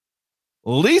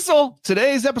Liesl,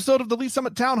 today's episode of the Lee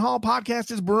Summit Town Hall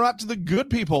podcast is brought to the good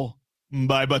people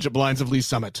by Budget Blinds of Lee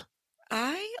Summit.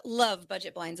 I love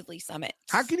Budget Blinds of Lee Summit.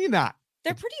 How can you not?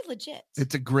 They're pretty legit.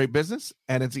 It's a great business,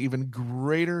 and it's even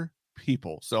greater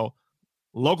people. So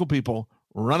local people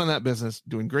running that business,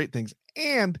 doing great things,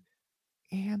 and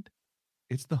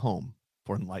it's the home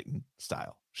for enlightened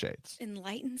style shades.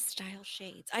 Enlightened style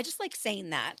shades. I just like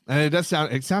saying that. And it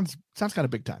sounds kind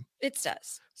of big time. It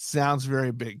does. Sounds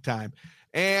very big time.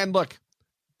 And look,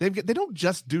 they don't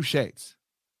just do shades.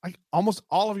 Like almost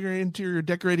all of your interior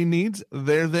decorating needs,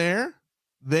 they're there.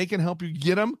 They can help you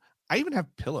get them. I even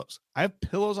have pillows. I have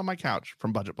pillows on my couch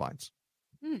from Budget Blinds.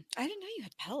 I didn't know you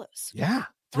had pillows. Yeah.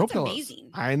 Throw That's pillows.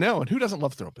 Amazing. I know. And who doesn't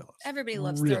love throw pillows? Everybody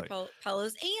loves Really? throw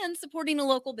pillows, and supporting a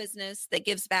local business that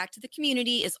gives back to the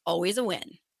community is always a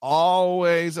win.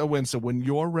 Always a win. So when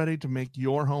you're ready to make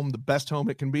your home the best home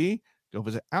it can be, go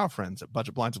visit our friends at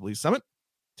Budget Blinds of Lee Summit.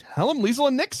 Tell them Liesl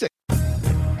and Nick say.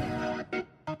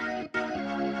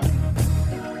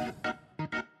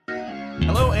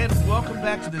 Hello and welcome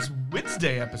back to this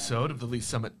Wednesday episode of the Lee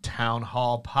Summit Town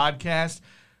Hall podcast.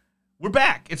 We're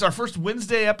back. It's our first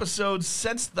Wednesday episode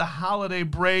since the holiday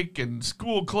break and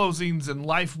school closings and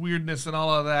life weirdness and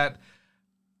all of that.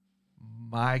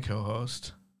 My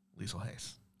co-host, Liesl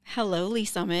Hayes. Hello, Lee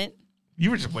Summit.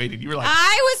 You were just waiting. You were like,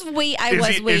 I was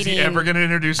waiting. Is he ever going to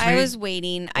introduce me? I was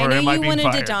waiting. I know you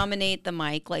wanted to dominate the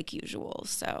mic like usual,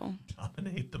 so.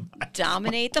 Dominate the mic.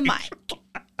 Dominate the mic.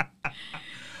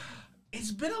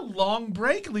 It's been a long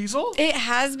break, Liesl. It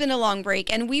has been a long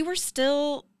break, and we were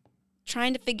still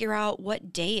trying to figure out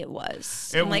what day it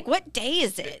was. I'm like, what day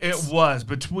is it? It was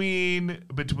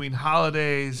between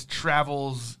holidays,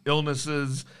 travels,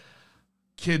 illnesses,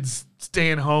 kids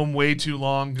staying home way too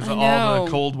long because of all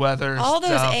the cold weather. All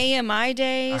stuff. those AMI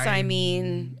days. I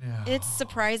mean, it's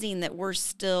surprising that we're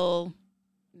still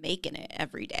making it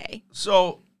every day.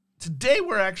 So today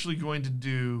we're actually going to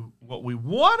do what we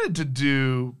wanted to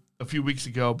do a few weeks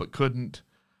ago but couldn't.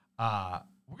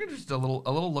 We're going to just a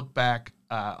little look back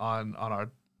on our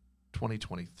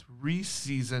 2023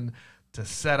 season to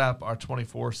set up our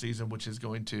 24 season, which is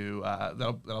going to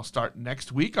that'll start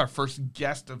next week. Our first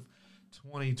guest of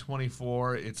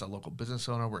 2024. It's a local business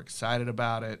owner. We're excited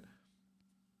about it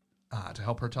to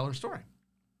help her tell her story.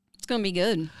 It's going to be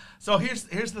good. So here's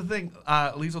the thing,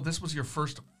 Liesl. This was your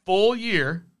first full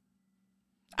year.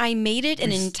 I made it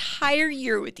an entire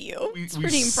year with you. It's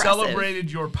pretty impressive. We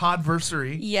celebrated your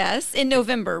podversary. Yes, in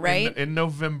November, right? In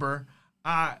November.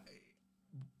 Are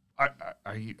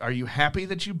you happy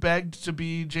that you begged to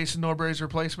be Jason Norbury's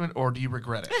replacement, or do you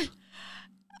regret it?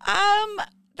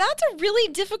 That's a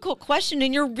really difficult question,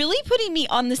 and you're really putting me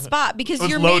on the spot because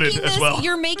you're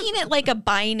making it like a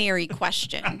binary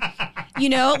question. You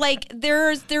know, like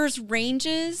there's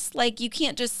ranges. Like you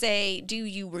can't just say, "Do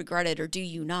you regret it or do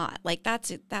you not?" Like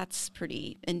that's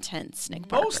pretty intense, Nick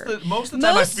Parker. Most of the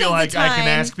time, I feel like I can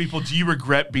ask people, "Do you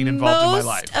regret being involved in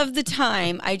my life?" Most of the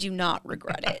time, I do not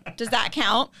regret it. Does that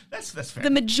count? That's fair. The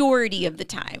majority of the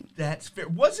time. That's fair.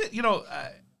 Was it?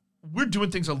 We're doing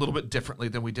things a little bit differently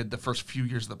than we did the first few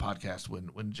years of the podcast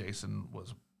when Jason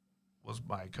was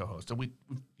my co-host, and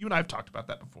you and I have talked about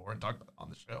that before and talked about it on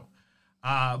the show.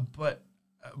 But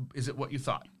is it what you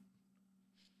thought?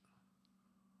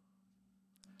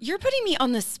 You're putting me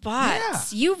on the spot. Yeah.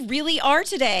 You really are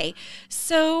today.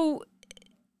 So,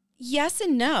 yes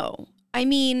and no. I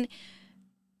mean,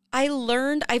 I've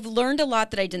learned a lot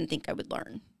that I didn't think I would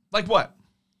learn. Like what?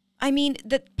 I mean,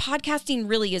 that podcasting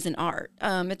really is an art.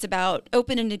 It's about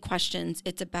open-ended questions.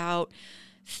 It's about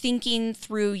thinking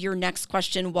through your next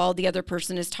question while the other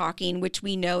person is talking, which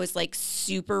we know is like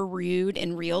super rude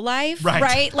in real life,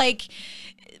 right? Like,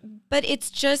 but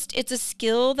it's a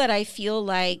skill that I feel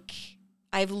like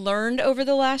I've learned over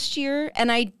the last year,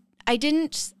 and I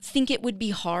didn't think it would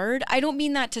be hard. I don't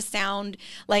mean that to sound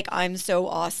like I'm so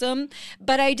awesome,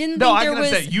 but I didn't think there was... No, I'm going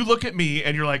to say, you look at me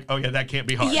and you're like, oh yeah, that can't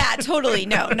be hard. Yeah, totally.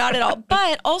 No, not at all.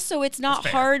 But also it's not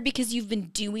hard because you've been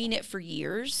doing it for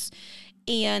years.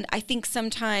 And I think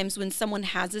sometimes when someone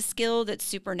has a skill that's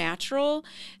supernatural,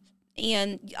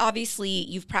 and obviously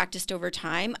you've practiced over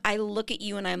time, I look at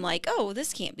you and I'm like, oh,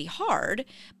 this can't be hard.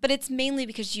 But it's mainly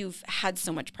because you've had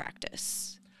so much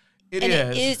practice.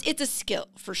 It's a skill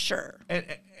for sure.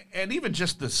 And even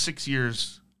just the 6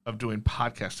 years of doing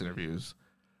podcast interviews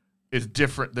is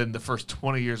different than the first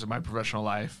 20 years of my professional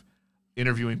life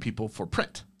interviewing people for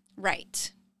print.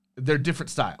 Right. They're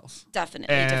different styles.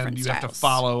 Definitely and different styles. And you have to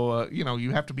follow,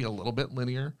 you have to be a little bit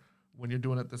linear when you're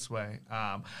doing it this way.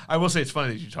 I will say it's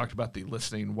funny that you talked about the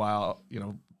listening while,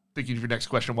 thinking of your next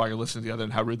question while you're listening to the other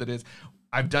and how rude that is.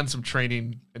 I've done some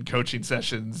training and coaching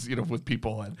sessions, with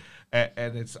people, and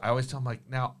I always tell them, like,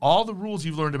 now all the rules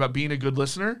you've learned about being a good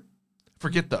listener,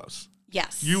 forget those.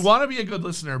 Yes. You want to be a good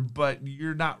listener, but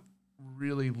you're not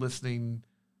really listening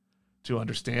to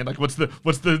understand. Like, what's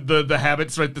the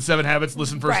habits, right? The 7 habits: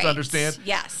 listen first to understand.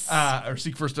 Yes. Or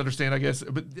seek first to understand, I guess.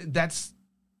 But that's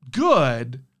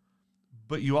good.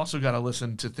 But you also got to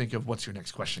listen to think of what's your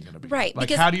next question going to be. Right. Like,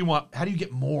 how do you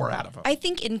get more out of them? I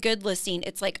think in good listening,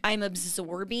 it's like I'm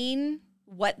absorbing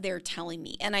what they're telling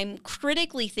me and I'm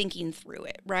critically thinking through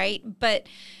it, right? But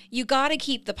you got to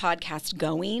keep the podcast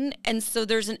going. And so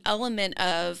there's an element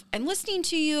of I'm listening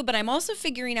to you, but I'm also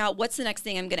figuring out what's the next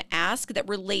thing I'm going to ask that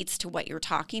relates to what you're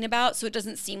talking about. So it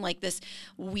doesn't seem like this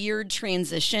weird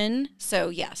transition. So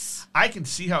yes. I can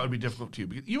see how it would be difficult to you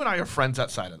because you and I are friends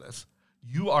outside of this.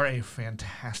 You are a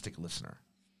fantastic listener.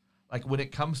 Like, when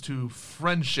it comes to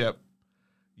friendship,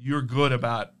 you're good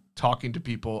about talking to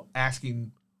people,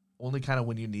 asking only kind of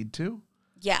when you need to.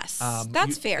 Yes,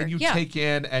 that's fair. And you take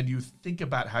in and you think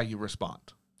about how you respond.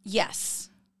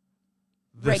 Yes.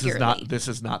 Regularly. This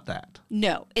is not that.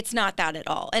 No, it's not that at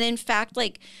all. And in fact,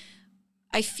 like,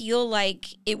 I feel like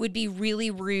it would be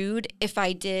really rude if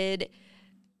I did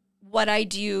what I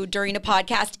do during a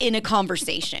podcast in a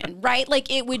conversation, right? Like,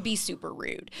 it would be super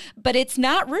rude, but it's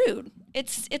not rude.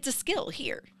 It's a skill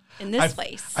here in this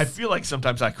place. I feel like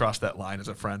sometimes I cross that line as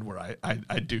a friend where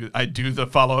I do the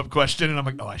follow-up question and I'm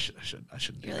like, oh, I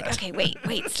shouldn't do You're that. like, okay,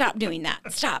 wait, stop doing that.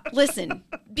 Stop, listen,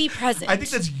 be present. I think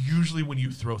that's usually when you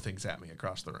throw things at me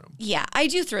across the room. Yeah, I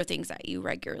do throw things at you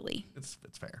regularly. It's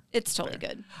fair. It's totally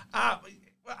good.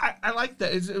 I like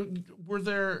that.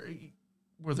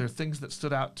 Were there things that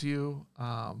stood out to you?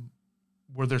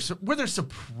 Were there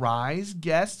surprise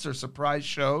guests or surprise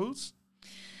shows?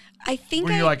 I think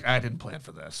you're like, I didn't plan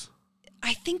for this.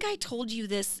 I think I told you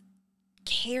this.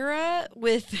 Kara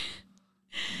with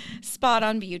Spot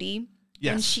on Beauty.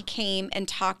 Yes. When she came and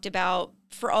talked about,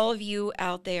 for all of you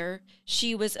out there,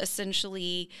 she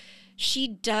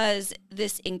does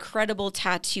this incredible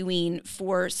tattooing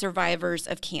for survivors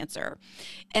of cancer.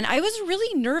 And I was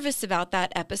really nervous about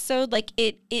that episode. Like,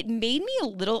 it made me a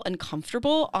little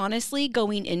uncomfortable, honestly,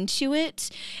 going into it.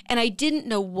 And I didn't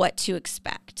know what to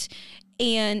expect.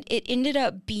 And it ended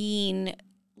up being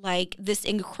like this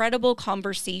incredible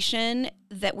conversation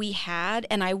that we had.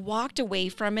 And I walked away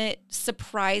from it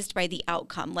surprised by the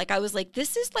outcome. Like, I was like,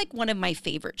 this is like one of my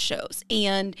favorite shows.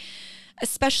 And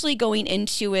especially going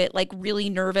into it, like, really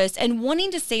nervous and wanting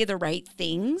to say the right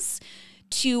things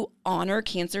to honor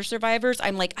cancer survivors.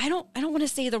 I'm like, I don't want to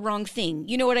say the wrong thing.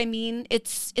 You know what I mean?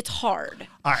 It's hard.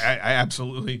 I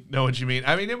absolutely know what you mean.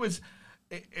 I mean, it was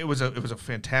a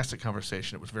fantastic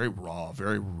conversation. It was very raw,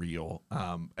 very real.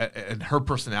 And her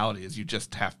personality is you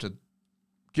just have to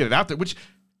get it out there, which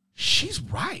she's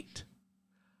right.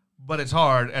 But it's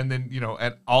hard. And then,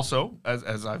 and also,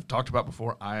 as I've talked about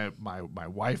before, my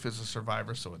wife is a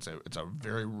survivor, so it's a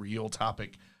very real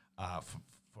topic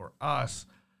for us.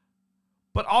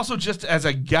 But also, just as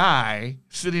a guy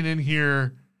sitting in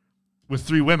here with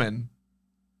 3 women,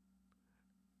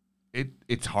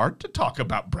 it's hard to talk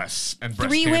about breasts and breast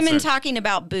 3 cancer. women talking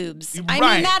about boobs.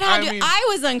 Right. I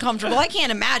was uncomfortable. I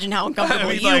can't imagine how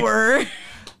uncomfortable you were.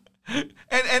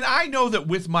 And I know that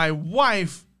with my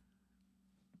wife,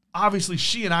 obviously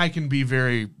she and I can be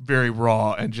very, very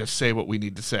raw and just say what we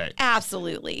need to say.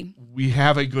 Absolutely. We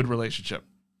have a good relationship.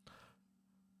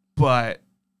 But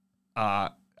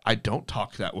I don't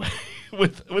talk that way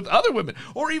with other women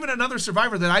or even another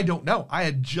survivor that I don't know. I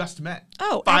had just met.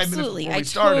 Oh, 5 absolutely.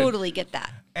 minutes before we started. Totally get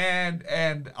that.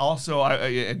 And also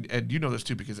and you know this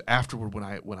too, because afterward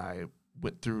when I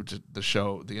went through to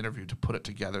the interview to put it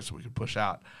together so we could push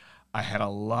out, I had a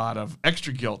lot of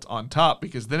extra guilt on top,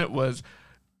 because then it was,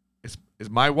 is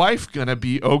my wife gonna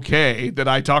be okay that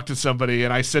I talked to somebody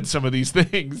and I said some of these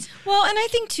things? Well, and I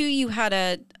think too you had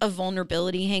a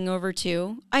vulnerability hangover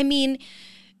too. I mean,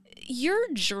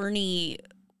 your journey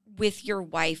with your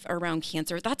wife around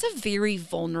cancer, that's a very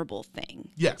vulnerable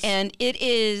thing. Yes. And it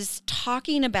is,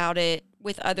 talking about it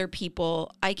with other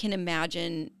people, I can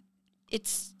imagine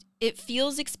it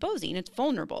feels exposing. It's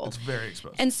vulnerable. It's very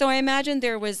exposing. And so I imagine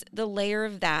there was the layer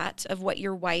of that, of what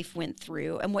your wife went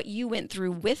through and what you went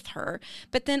through with her.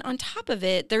 But then on top of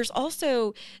it, there's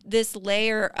also this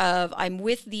layer of, I'm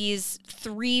with these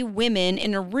 3 women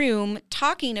in a room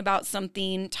talking about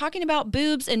something, talking about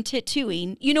boobs and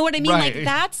tattooing. You know what I mean? Right.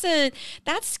 Like,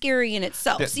 that's scary in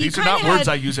itself. So these are not words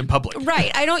I use in public.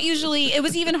 Right. I don't usually, it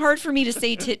was even hard for me to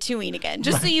say tattooing again,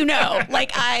 just so you know.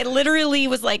 Like, I literally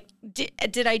was like,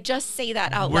 did I just say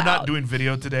that out loud? We're not doing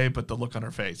video today, but the look on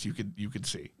her face, you could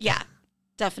see. Yeah.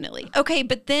 Definitely. Okay,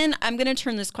 but then I'm going to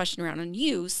turn this question around on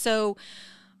you. So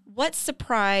what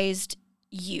surprised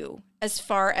you as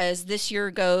far as this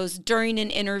year goes during an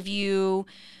interview?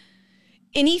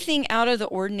 Anything out of the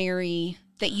ordinary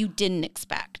that you didn't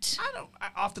expect?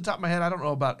 Off the top of my head, I don't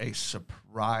know about a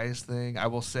surprise thing. I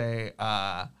will say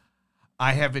I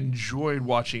have enjoyed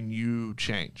watching you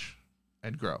change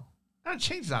and grow.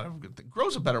 Change is not a good thing. Grow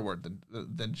is a better word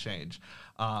than change,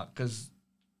 because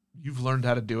you've learned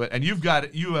how to do it, and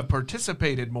you have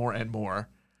participated more and more.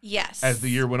 Yes. As the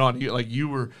year went on, you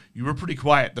were pretty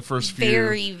quiet the first few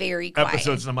very, very quiet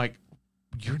episodes, and I'm like,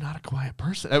 you're not a quiet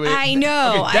person. I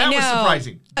know. Okay, that was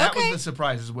surprising. That was the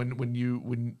surprise is when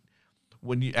you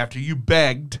after you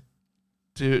begged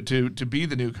to be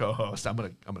the new co-host. I'm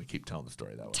gonna keep telling the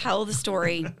story that way. Tell the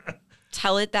story.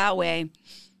 Tell it that way.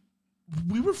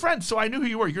 We were friends, so I knew who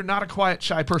you were. You're not a quiet,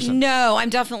 shy person. No, I'm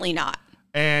definitely not.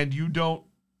 And you don't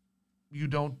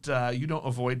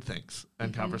avoid things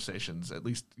and conversations, at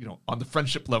least, on the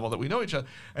friendship level that we know each other.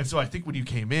 And so I think when you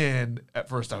came in, at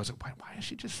first I was like, why is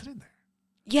she just sitting there?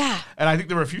 Yeah. And I think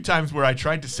there were a few times where I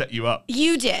tried to set you up.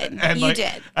 You did. And you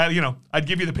did. I'd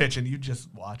give you the pitch and you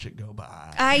just watch it go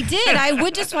by. I did. I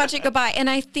would just watch it go by. And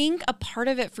I think a part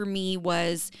of it for me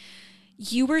was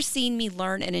you were seeing me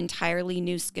learn an entirely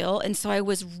new skill. And so I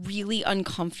was really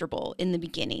uncomfortable in the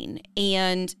beginning.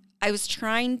 And I was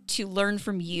trying to learn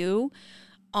from you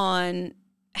on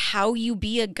how you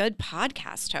be a good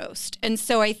podcast host. And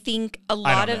so I think a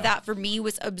lot of that for me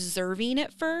was observing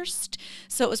at first.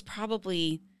 So it was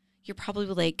you're probably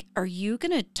like, are you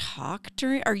going to talk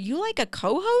are you like a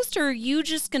co-host, or are you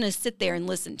just going to sit there and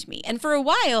listen to me? And for a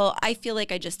while, I feel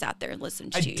like I just sat there and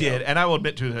listened to you. I did. And I will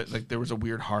admit to that, there was a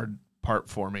weird hard part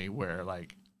for me where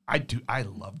I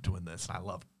love doing this and I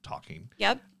love talking.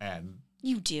 Yep. And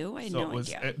you do? I had no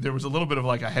idea. There was a little bit of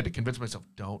I had to convince myself,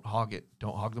 don't hog it.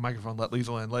 Don't hog the microphone. Let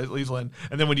Liesl in.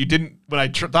 And then when I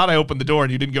thought I opened the door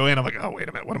and you didn't go in, I'm like, oh, wait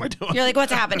a minute. What am I doing? You're like,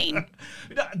 what's happening?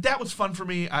 That was fun for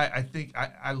me. I think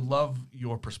I love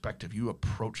your perspective. You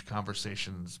approach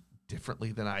conversations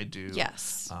differently than I do.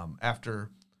 Yes.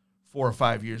 After 4 or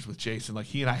 5 years with Jason,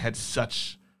 he and I had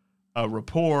such a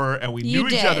rapport and we knew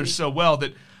each other so well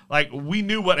that we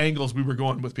knew what angles we were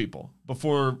going with people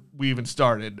before we even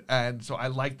started. And so I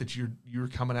like that you're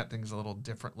coming at things a little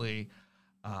differently.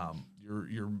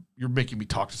 You're making me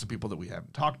talk to some people that we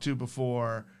haven't talked to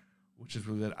before, which is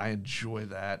really good. I enjoy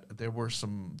that. So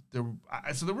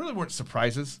there really weren't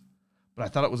surprises, but I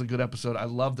thought it was a good episode. I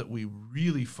love that we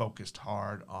really focused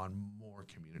hard on more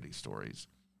community stories.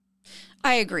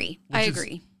 I agree.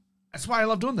 That's why I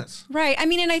love doing this. Right. I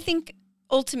mean, and I think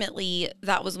ultimately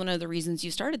that was one of the reasons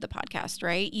you started the podcast,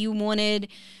 right? You wanted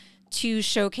to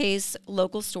showcase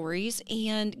local stories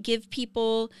and give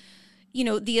people,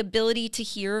 the ability to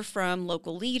hear from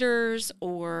local leaders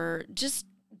or just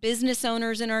business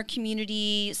owners in our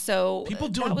community. So people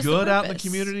doing good out in the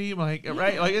community, right?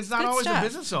 It's not always a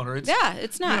business owner.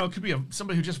 It's not. It could be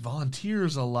somebody who just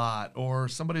volunteers a lot or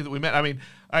somebody that we met. I mean,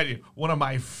 one of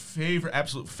my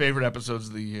absolute favorite episodes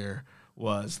of the year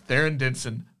was Theron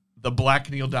Denson, the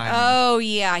Black Neil Diamond. Oh,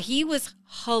 yeah. He was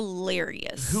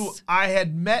hilarious. Who I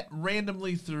had met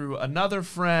randomly through another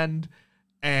friend,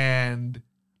 and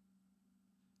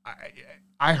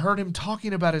I heard him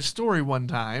talking about his story one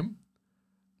time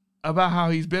about how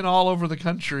he's been all over the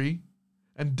country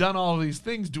and done all of these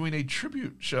things doing a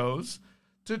tribute shows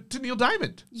to Neil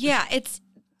Diamond. Yeah, his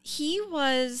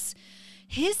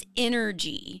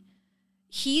energy,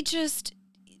 he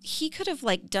could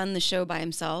have done the show by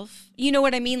himself. You know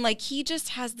what I mean? He just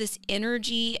has this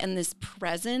energy and this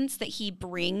presence that he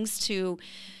brings to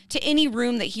any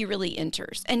room that he really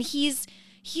enters. And he's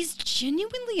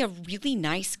genuinely a really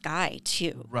nice guy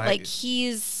too. Right.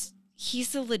 He's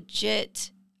a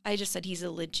legit, I just said he's a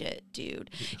legit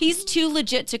dude. He's too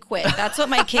legit to quit. That's what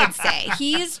my kids say.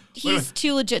 He's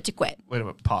too legit to quit. Wait a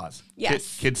minute, pause.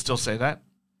 Yes. Kids still say that?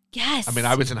 Yes. I mean,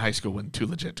 I was in high school when Too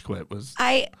Legit to Quit was.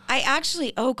 I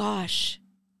actually, oh gosh.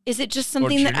 Is it just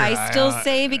something that I still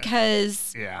say?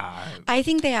 Because I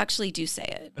think they actually do say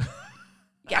it.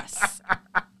 Yes.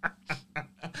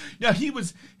 Yeah, he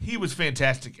was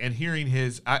fantastic. And hearing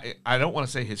his, I don't want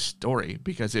to say his story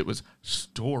because it was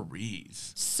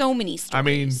stories. So many stories. I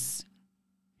mean,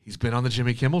 he's been on the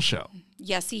Jimmy Kimmel Show.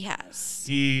 Yes, he has.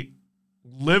 He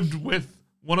lived with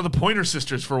one of the Pointer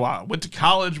Sisters for a while. Went to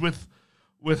college with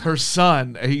her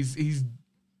son. He's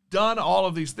done all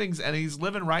of these things, and he's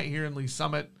living right here in Lee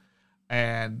Summit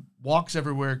and walks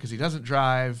everywhere because he doesn't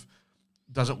drive,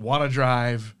 doesn't want to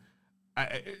drive.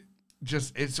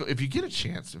 So if you get a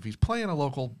chance, if he's playing a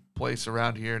local place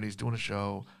around here and he's doing a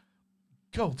show,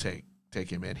 go take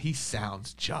him in. He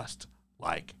sounds just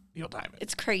like Neil Diamond.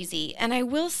 It's crazy. And I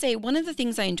will say one of the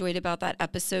things I enjoyed about that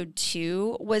episode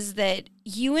too was that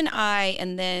you and I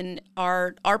and then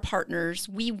our partners,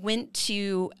 we went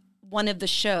to one of the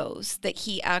shows that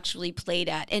he actually played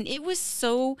at. And it was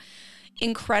so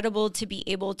incredible to be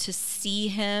able to see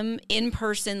him in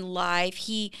person live.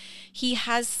 He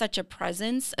has such a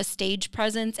presence, a stage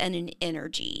presence, and an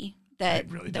energy that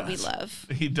we love.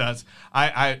 He does.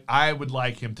 I would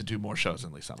like him to do more shows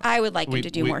in Lee Summit. I would like him to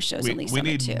do more shows in Lee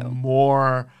Summit too. We need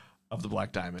more of the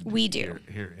Black Diamond. We do.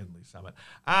 Here in Lee Summit.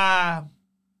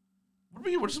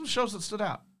 What are some shows that stood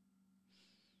out?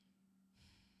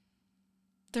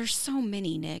 There's so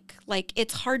many, Nick. Like,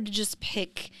 it's hard to just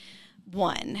pick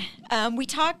one. We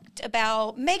talked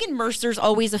about Megan Mercer's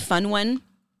always a fun one.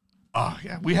 Oh,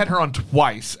 yeah. We had her on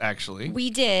twice, actually. We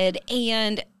did.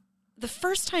 And the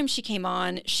first time she came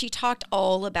on, she talked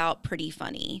all about Pretty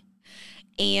Funny.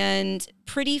 And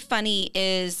Pretty Funny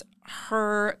is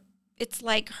it's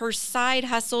like her side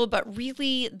hustle, but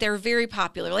really they're very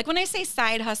popular. Like when I say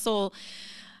side hustle,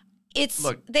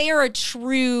 they are a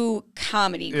true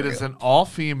comedy group. It is an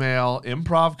all-female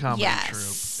improv comedy yes.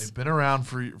 troupe. They've been around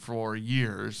for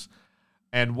years.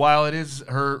 And while it is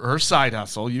her side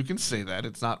hustle, you can say that.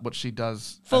 It's not what she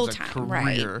does full-time, as a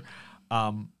career.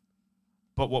 Right.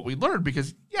 But what we learned,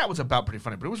 because, it was about Pretty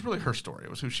Funny, but it was really her story. It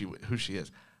was who she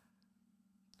is.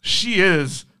 She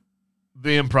is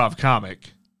the improv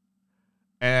comic,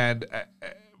 and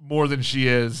more than she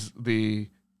is the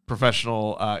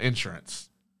professional insurance.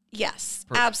 Yes,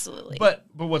 absolutely. But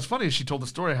what's funny is she told the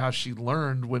story how she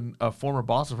learned when a former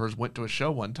boss of hers went to a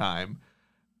show one time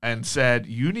and said,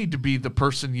 you need to be the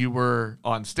person you were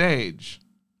on stage,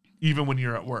 even when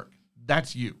you're at work.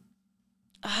 That's you.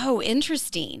 Oh,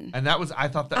 interesting. And I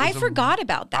thought I forgot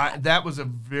about that. That was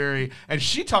and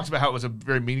she talks about how it was a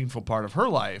very meaningful part of her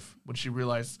life when she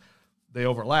realized they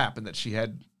overlap and that she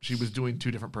was doing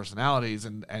two different personalities,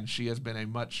 and she has been a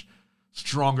much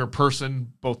stronger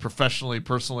person, both professionally,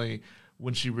 personally,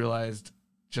 when she realized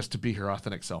just to be her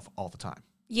authentic self all the time.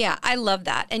 Yeah, I love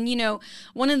that. And,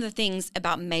 one of the things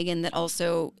about Megan that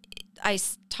also, I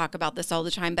talk about this all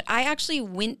the time, but I actually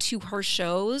went to her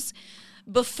shows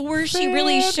before she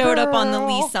really showed up on the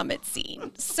Lee Summit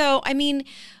scene. So,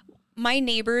 my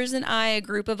neighbors and I, a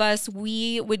group of us,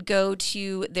 we would go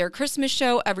to their Christmas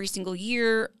show every single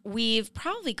year. We've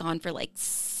probably gone for like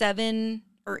 7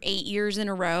 or 8 years in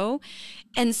a row.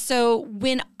 And so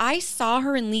when I saw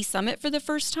her in Lee Summit for the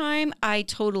first time, I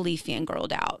totally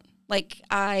fangirled out. Like,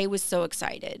 I was so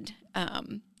excited.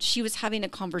 She was having a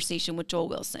conversation with Joel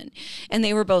Wilson, and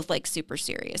they were both like super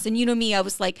serious. And me, I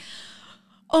was like,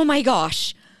 oh my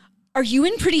gosh, are you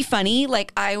in Pretty Funny?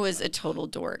 Like, I was a total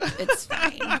dork. It's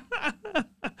fine.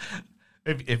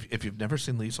 If you've never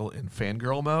seen Liesl in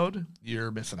fangirl mode,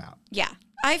 you're missing out. Yeah.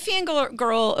 I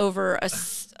fangirl over a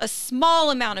small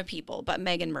amount of people, but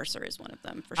Megan Mercer is one of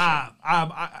them for sure.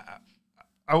 I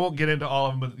won't get into all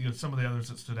of them, but some of the others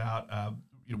that stood out.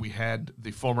 We had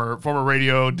the former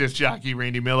radio disc jockey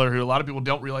Randy Miller, who a lot of people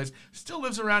don't realize still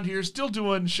lives around here, still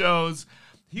doing shows.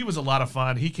 He was a lot of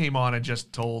fun. He came on and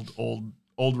just told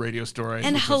old radio stories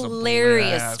and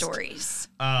hilarious stories.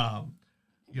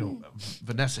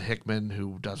 Vanessa Hickman,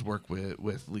 who does work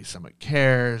with Lee Summit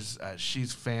Cares,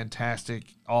 she's fantastic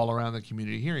all around the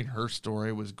community. Hearing her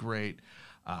story was great.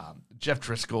 Jeff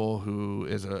Driscoll, who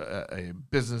is a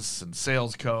business and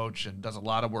sales coach and does a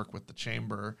lot of work with the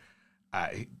chamber,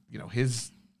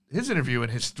 his interview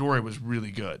and his story was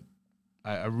really good.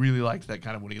 I really liked that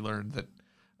kind of when he learned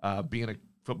that being a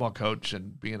football coach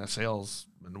and being a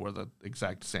salesman were the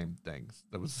exact same things.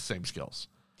 That was the same skills.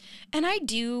 And I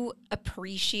do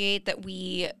appreciate that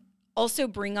we also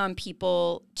bring on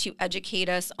people to educate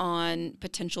us on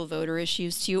potential voter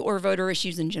issues too, or voter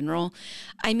issues in general.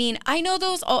 I know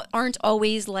those aren't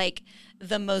always like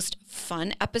the most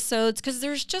fun episodes because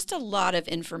there's just a lot of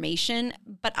information,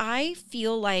 but I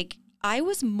feel like I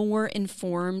was more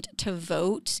informed to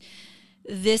vote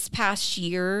this past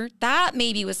year. That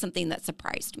maybe was something that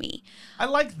surprised me. I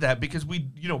like that because we,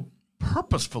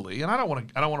 purposefully, and I don't want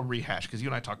to rehash because you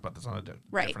and I talked about this on a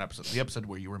different episode, the episode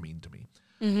where you were mean to me.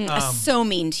 Mm-hmm. So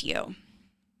mean to you.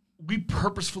 We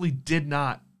purposefully did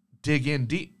not dig in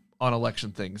deep on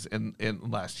election things in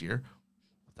last year.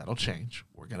 That'll change.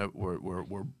 We're going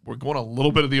a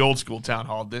little bit of the old school town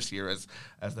hall this year as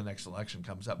the next election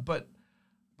comes up, but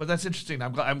that's interesting.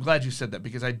 I'm glad you said that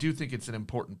because I do think it's an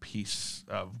important piece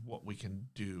of what we can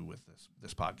do with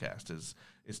this podcast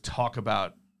is talk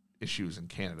about issues and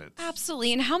candidates.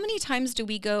 Absolutely. And how many times do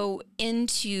we go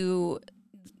into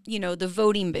the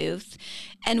voting booth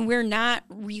and we're not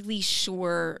really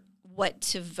sure what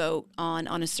to vote on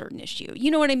a certain issue.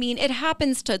 You know what I mean? It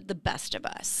happens to the best of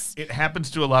us. It happens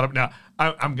to a lot of... Now,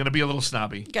 I'm going to be a little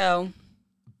snobby. Go.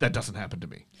 That doesn't happen to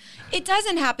me. It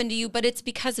doesn't happen to you, but it's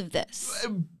because of this.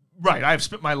 Right. I've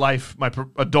spent my life, my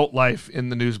adult life in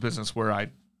the news business where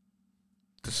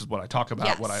this is what I talk about,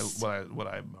 Yes. what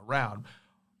I'm around.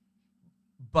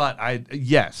 But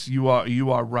yes, you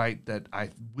are right that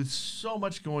with so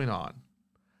much going on,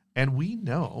 and we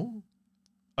know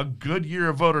a good year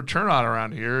of voter turnout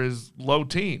around here is low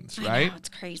teens, right? I know, it's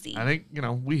crazy. I think,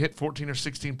 we hit 14 or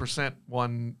 16%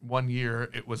 one year.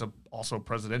 It was also a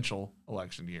presidential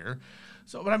election year.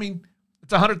 So, but I mean,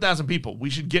 it's 100,000 people. We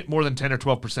should get more than 10 or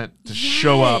 12% to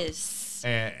show up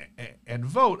and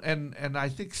vote. And I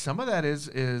think some of that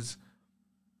is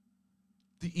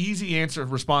the easy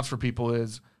response for people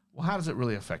is, well, how does it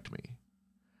really affect me?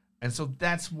 And so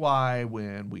that's why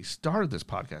when we started this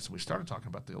podcast and we started talking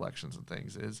about the elections and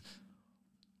things is,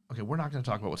 okay, we're not going to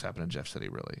talk about what's happening in Jeff City,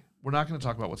 really. We're not going to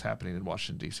talk about what's happening in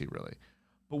Washington, D.C., really.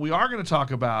 But we are going to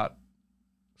talk about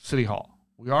City Hall.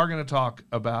 We are going to talk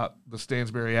about the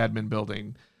Stansberry admin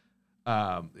building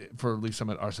for Lee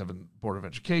Summit R7 Board of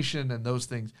Education and those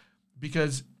things,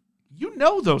 because you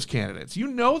know those candidates. You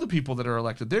know the people that are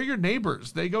elected. They're your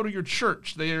neighbors. They go to your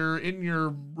church. They're in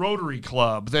your Rotary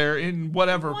Club. They're in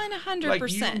whatever. 100%.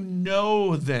 Like, you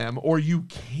know them, or you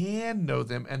can know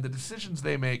them, and the decisions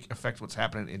they make affect what's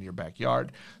happening in your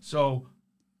backyard. So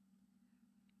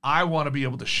I want to be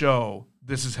able to show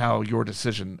this is how your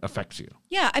decision affects you.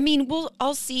 Yeah, I mean,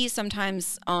 I'll see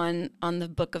sometimes on the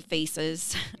Book of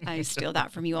Faces, I steal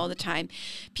that from you all the time,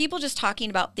 people just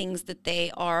talking about things that they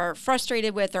are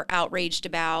frustrated with or outraged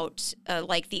about,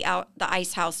 like the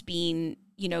ice house being,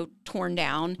 torn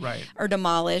down or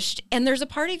demolished. And there's a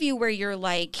part of you where you're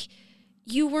like,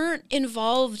 you weren't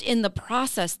involved in the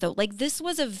process, though. Like, this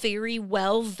was a very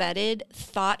well-vetted,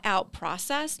 thought-out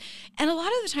process. And a lot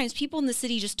of the times, people in the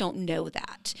city just don't know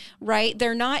that, right?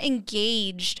 They're not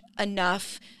engaged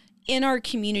enough in our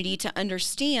community to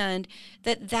understand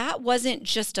that wasn't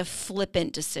just a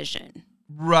flippant decision.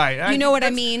 Right. You know what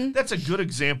I mean? That's a good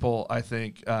example, I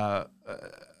think,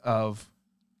 of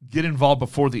get involved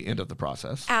before the end of the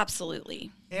process.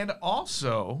 Absolutely. And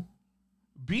also,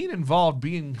 being involved,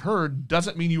 being heard,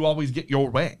 doesn't mean you always get your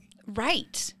way.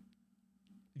 Right.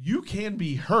 You can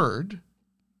be heard,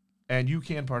 and you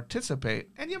can participate,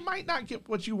 and you might not get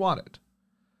what you wanted.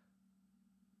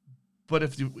 But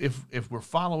if we're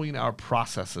following our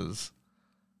processes,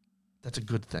 that's a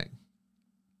good thing.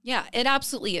 Yeah, it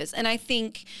absolutely is. And I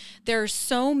think there are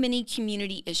so many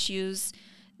community issues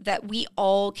that we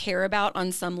all care about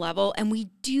on some level, and we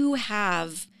do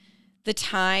have the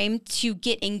time to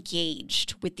get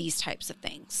engaged with these types of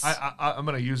things. I'm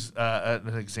going to use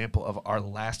an example of our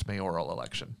last mayoral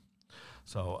election.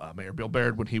 So Mayor Bill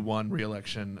Baird, when he won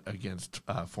re-election against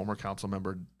former council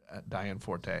member Diane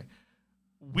Forte,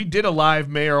 we did a live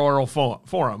mayoral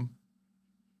forum.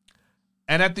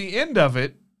 And at the end of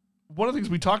it, one of the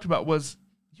things we talked about was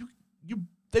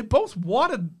they both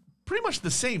wanted pretty much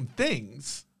the same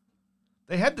things.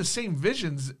 They had the same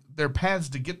visions. Their paths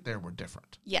to get there were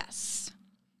different. Yes.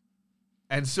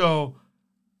 And so,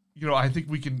 I think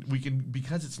we can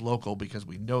because it's local, because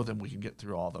we know them, we can get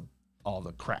through all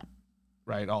the crap,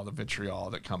 right? All the vitriol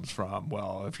that comes from,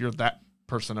 well, if you're that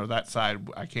person or that side,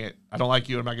 I don't like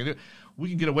you, I'm not going to do it. We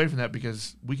can get away from that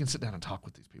because we can sit down and talk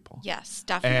with these people. Yes,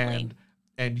 definitely.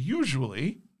 And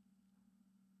usually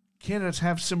candidates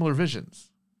have similar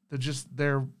visions. They're just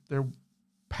their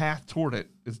path toward it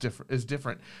is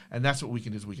different, and that's what we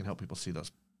can do, is we can help people see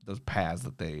those paths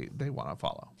that they want to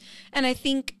follow. And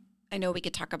I know we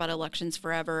could talk about elections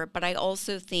forever, but I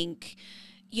also think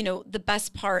the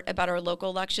best part about our local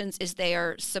elections is they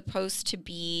are supposed to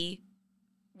be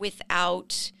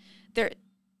without they're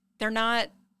not,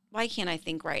 why can't I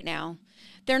think right now?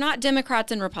 They're not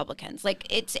Democrats and Republicans. Like,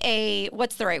 it's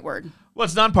what's the right word? Well,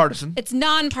 it's nonpartisan. It's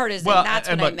nonpartisan. Well, that's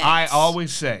what look, I meant. I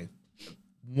always say,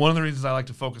 one of the reasons I like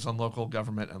to focus on local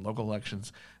government and local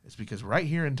elections is because right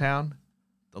here in town,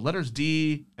 the letters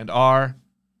D and R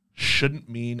shouldn't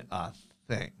mean a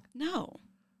thing. No.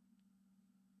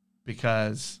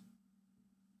 Because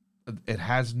it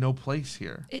has no place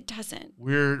here. It doesn't.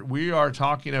 We are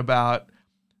talking about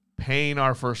paying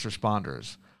our first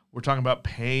responders. We're talking about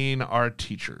paying our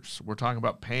teachers. We're talking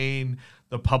about paying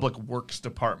the public works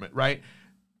department, right?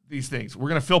 These things. We're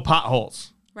going to fill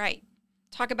potholes. Right.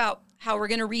 Talk about how we're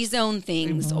going to rezone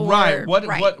things. Right.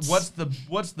 What's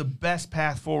the best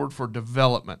path forward for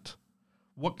development?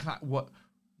 What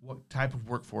type of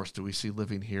workforce do we see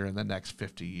living here in the next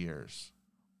 50 years?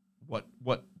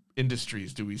 What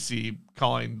industries do we see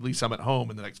calling Lee Summit home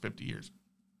in the next 50 years?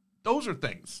 those are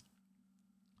things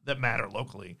that matter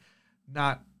locally,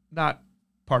 not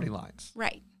party lines.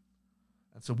 Right.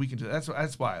 And so we can do that's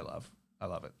why I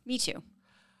love it. Me too.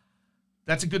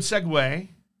 That's a good segue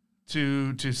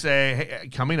to say, hey,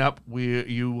 coming up,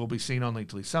 you will be seen on Link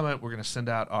to Lead Summit. We're going to send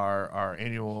out our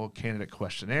annual candidate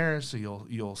questionnaire, so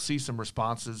you'll see some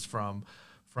responses from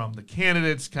the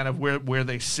candidates, kind of where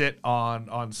they sit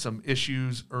on some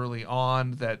issues early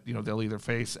on that they'll either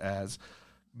face as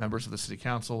members of the city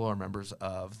council or members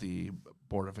of the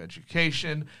Board of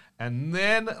Education. And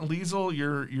then Liesl,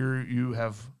 you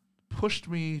have pushed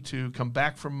me to come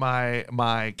back from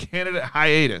my candidate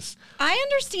hiatus. I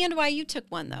understand why you took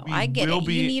one, though. I get it.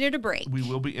 You needed a break. We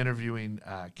will be interviewing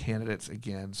candidates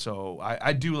again, so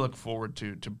I do look forward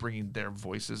to bringing their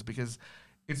voices, because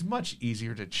it's much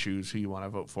easier to choose who you want to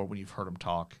vote for when you've heard them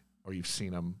talk or you've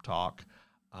seen them talk.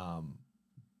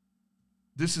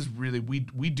 This is really,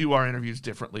 we do our interviews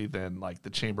differently than like the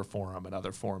Chamber Forum and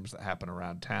other forums that happen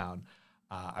around town.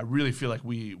 I really feel like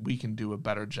we can do a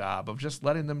better job of just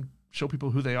letting them show people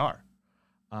who they are.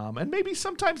 And maybe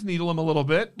sometimes needle them a little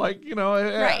bit. Like,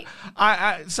 right.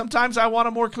 I sometimes I want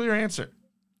a more clear answer.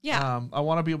 Yeah. I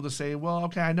want to be able to say, well,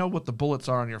 okay, I know what the bullets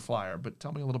are on your flyer, but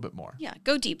tell me a little bit more. Yeah,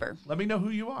 go deeper. Let me know who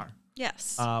you are.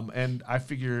 Yes. And I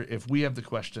figure if we have the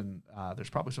question, there's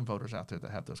probably some voters out there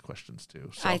that have those questions too.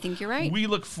 So I think you're right. We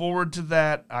look forward to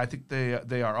that. I think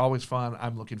they are always fun.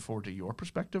 I'm looking forward to your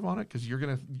perspective on it, because you're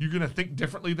gonna think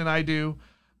differently than I do.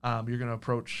 You're gonna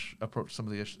approach some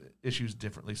of the issues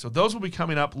differently. So those will be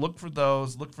coming up. Look for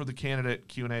those. Look for the candidate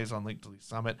Q&As on Link to Lead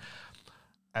Summit.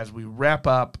 As we wrap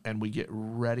up and we get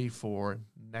ready for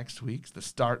next week's, the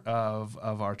start of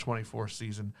our 24th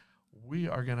season, we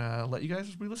are going to let you guys,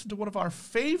 as we listen to one of our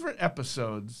favorite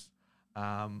episodes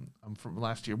from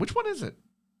last year. Which one is it,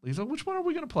 Liesl? Which one are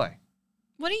we going to play?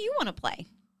 What do you want to play?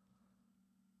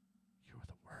 You were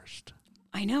the worst.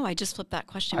 I know. I just flipped that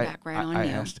question back on you. I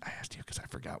asked you because I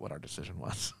forgot what our decision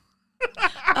was.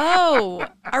 Oh,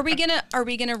 are we gonna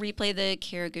replay the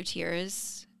Kara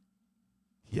Gutierrez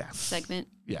segment?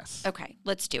 Yes. Okay,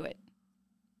 let's do it.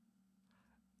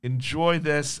 Enjoy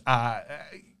this.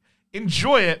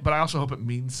 Enjoy it, but I also hope it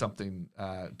means something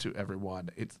to everyone.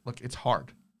 It's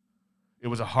hard. It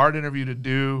was a hard interview to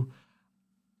do.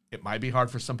 It might be hard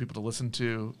for some people to listen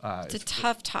to. It's a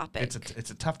tough topic.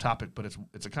 It's a tough topic, but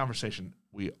it's a conversation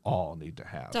we all need to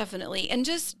have. Definitely. And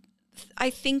just I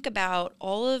think about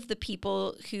all of the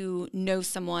people who know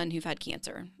someone who've had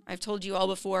cancer. I've told you all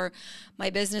before, my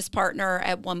business partner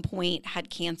at one point had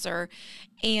cancer,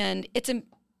 and it's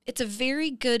a very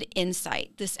good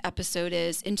insight, this episode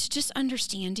is, into just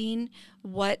understanding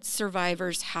what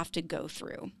survivors have to go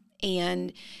through.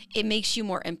 And it makes you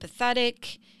more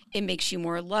empathetic. It makes you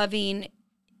more loving.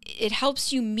 It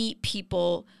helps you meet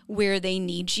people where they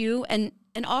need you. And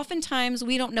oftentimes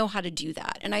we don't know how to do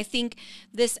that. And I think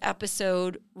this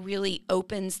episode really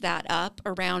opens that up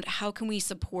around how can we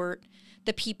support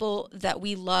the people that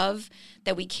we love,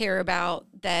 that we care about,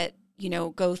 that,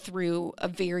 go through a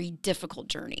very difficult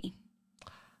journey.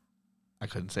 I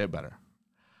couldn't say it better.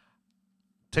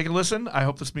 Take a listen. I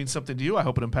hope this means something to you. I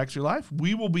hope it impacts your life.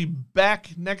 We will be back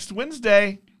next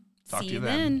Wednesday. Talk to you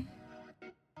then.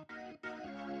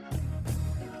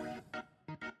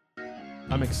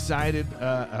 I'm excited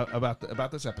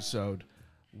about this episode.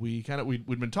 We'd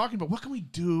been talking about what can we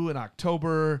do in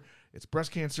October. It's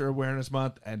Breast Cancer Awareness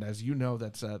Month, and as you know,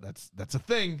 that's a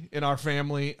thing in our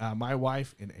family. My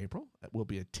wife in April will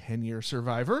be a 10-year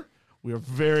survivor. We are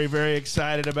very, very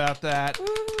excited about that. Woo.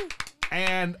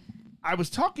 And I was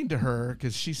talking to her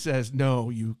because she says, "No,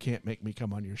 you can't make me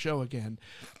come on your show again,"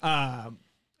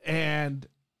 and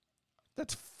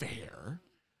that's fair.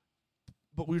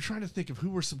 But we were trying to think of who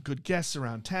were some good guests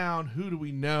around town. Who do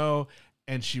we know?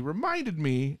 And she reminded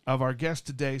me of our guest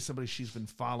today, somebody she's been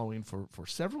following for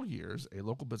several years, a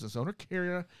local business owner,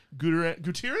 Kara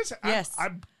Gutierrez. Yes.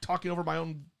 I'm talking over my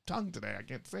own tongue today. I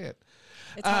can't say it.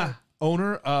 It's hard.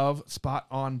 Owner of Spot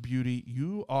On Beauty.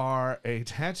 You are a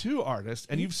tattoo artist,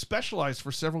 and you've specialized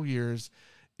for several years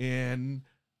in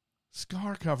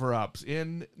scar cover-ups,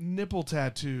 in nipple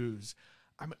tattoos.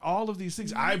 I mean, all of these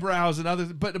things, eyebrows and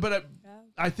others. But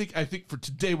I think for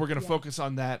today we're going to focus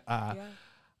on that.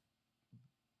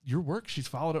 Your work, she's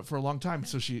followed it for a long time.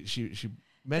 So she mentioned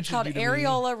it's called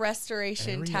areola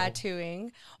restoration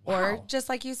tattooing, or just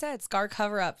like you said, scar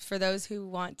cover-ups for those who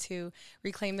want to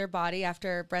reclaim their body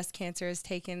after breast cancer has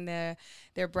taken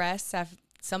their breasts.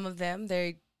 Some of them,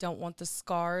 they don't want the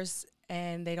scars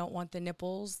and they don't want the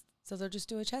nipples, so they'll just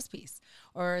do a chest piece.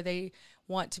 Or they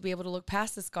want to be able to look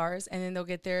past the scars, and then they'll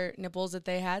get their nipples that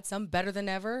they had, some better than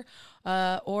ever,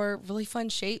 or really fun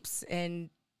shapes and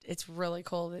it's really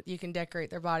cool that you can decorate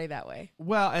their body that way.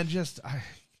 Well, and just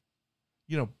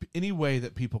any way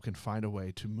that people can find a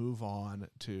way to move on,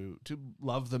 to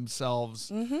love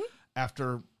themselves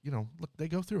after, look, they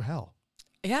go through hell.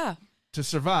 Yeah. To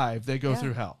survive, they go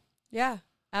through hell. Yeah,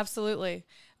 absolutely.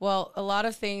 Well, a lot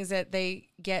of things that they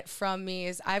get from me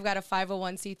is I've got a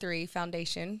 501c3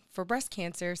 foundation for breast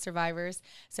cancer survivors.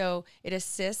 So it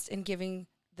assists in giving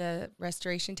the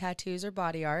restoration tattoos or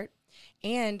body art.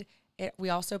 And we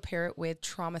also pair it with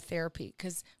trauma therapy,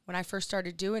 because when I first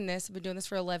started doing this, I've been doing this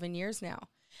for 11 years now.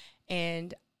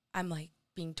 And I'm like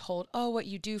being told, oh, what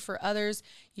you do for others,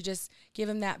 you just give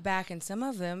them that back. And some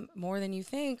of them, more than you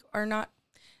think, are not,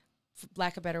 for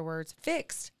lack of better words,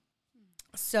 fixed.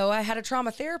 So I had a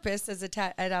trauma therapist as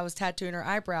I was tattooing her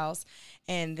eyebrows.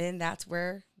 And then that's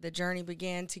where the journey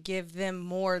began, to give them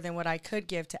more than what I could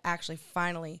give, to actually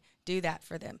finally do that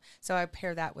for them. So I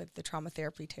pair that with the trauma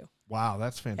therapy too. Wow,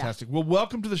 that's fantastic. Yeah. Well,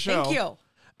 welcome to the show. Thank you.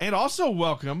 And also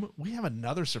welcome, we have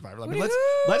another survivor. I mean,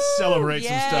 let's celebrate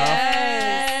some stuff.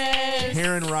 Yes.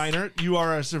 Karen Reinert, you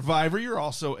are a survivor. You're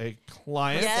also a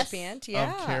client of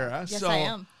Kara. Yes, I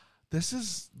am. This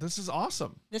is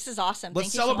awesome. This is awesome.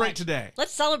 Let's celebrate today.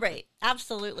 Let's celebrate.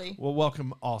 Absolutely. Well,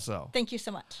 welcome also. Thank you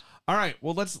so much. All right.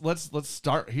 Well, let's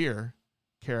start here,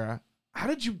 Kara. How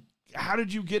did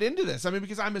you get into this? I mean,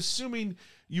 because I'm assuming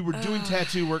you were doing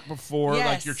tattoo work before,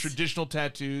 like your traditional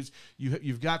tattoos.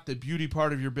 You've got the beauty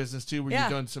part of your business too, where you've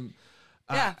done some.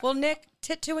 Well, Nick,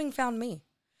 tattooing found me.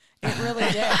 It really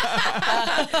did.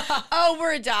 Oh,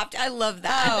 we're adopted. I love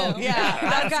that. Oh, yeah.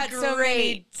 I've got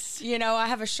great. so many, I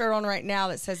have a shirt on right now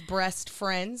that says breast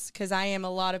friends, because I am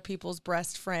a lot of people's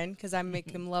breast friend, because I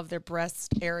make them love their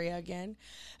breast area again.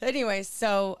 Anyway,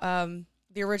 so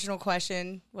the original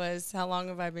question was, how long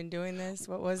have I been doing this?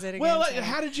 What was it again? Well,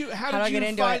 how did you get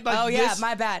into find, it? like, yeah, this?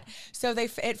 my bad. So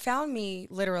it found me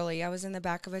literally. I was in the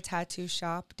back of a tattoo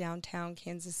shop downtown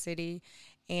Kansas City,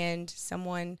 and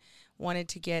someone wanted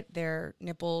to get their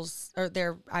nipples or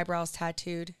their eyebrows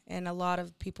tattooed. And a lot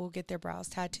of people who get their brows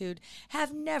tattooed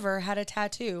have never had a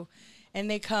tattoo,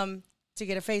 and they come to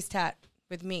get a face tat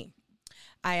with me.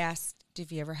 I asked,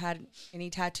 have you ever had any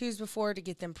tattoos before, to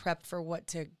get them prepped for what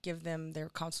to give them their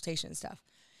consultation and stuff.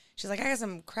 She's like, I got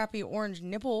some crappy orange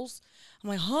nipples. I'm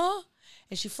like, huh?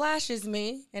 And she flashes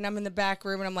me, and I'm in the back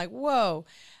room, and I'm like, whoa,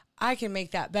 I can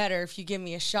make that better if you give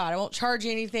me a shot. I won't charge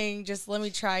you anything. Just let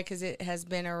me try, because it has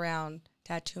been around.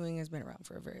 Tattooing has been around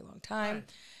for a very long time.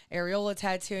 Right. Areola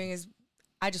tattooing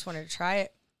I just wanted to try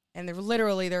it. And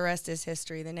literally the rest is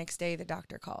history. The next day, the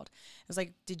doctor called. I was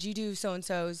like, did you do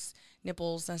so-and-so's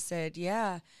nipples? I said,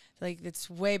 yeah. Like, it's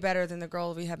way better than the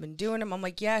girl we have been doing them. I'm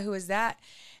like, yeah, who is that?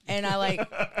 And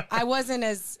I wasn't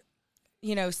as,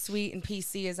 sweet and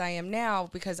PC as I am now,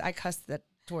 because I cussed that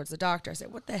towards the doctor. I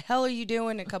said, what the hell are you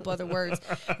doing? A couple other words.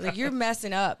 I was like, you're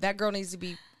messing up. That girl needs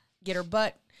to get her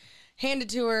butt handed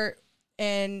to her.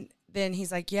 And then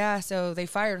he's like, yeah, so they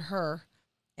fired her.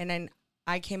 And then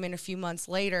I came in a few months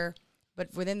later,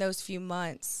 but within those few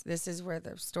months, this is where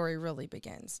the story really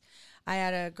begins. I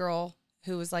had a girl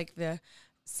who was like the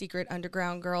secret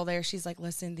underground girl there. She's like,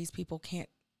 listen, these people can't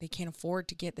afford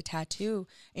to get the tattoo.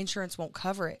 Insurance won't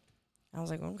cover it. I was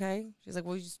like, okay. She's like,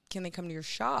 well, can they come to your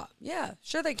shop? Yeah,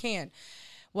 sure they can.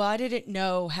 Well, I didn't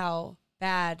know how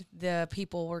bad the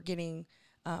people were getting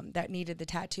that needed the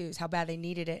tattoos, how bad they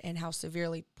needed it, and how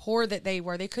severely poor that they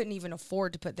were. They couldn't even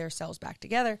afford to put their cells back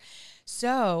together.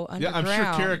 So underground. Yeah,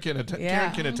 I'm sure Kara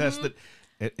can attest that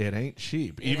it ain't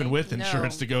cheap, even with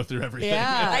insurance, to go through everything.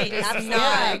 Yeah, it's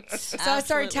not. So I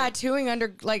started tattooing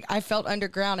I felt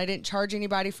underground. I didn't charge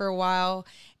anybody for a while,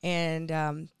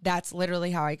 and that's literally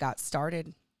how I got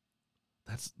started.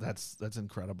 That's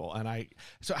incredible. And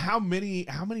so how many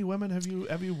women have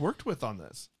you worked with on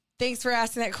this? Thanks for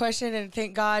asking that question, and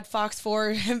thank God Fox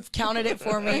 4 counted it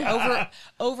for me.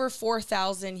 Over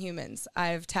 4,000 humans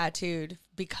I've tattooed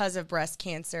because of breast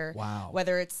cancer. Wow.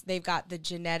 Whether they've got the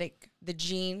gene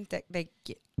that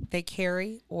they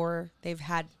carry, or they've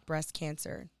had breast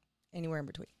cancer, anywhere in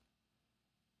between.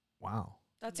 Wow.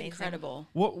 That's incredible.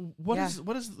 What is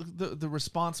the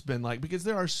response been like? Because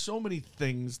there are so many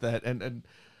things that and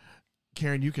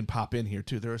Karen, you can pop in here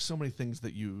too. There are so many things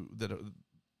that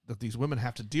these women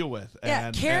have to deal with.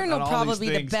 Yeah, Karen will probably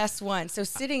be the best one. So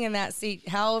sitting in that seat,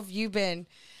 how have you been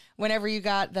whenever you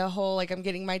got the whole, like, I'm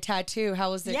getting my tattoo?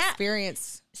 How was the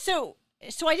experience? So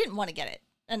I didn't want to get it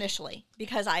initially,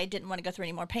 because I didn't want to go through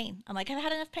any more pain. I'm like, I've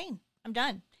had enough pain. I'm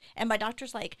done. And my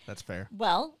doctor's like, that's fair.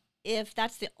 Well, if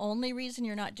that's the only reason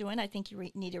you're not doing, I think you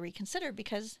need to reconsider,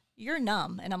 because you're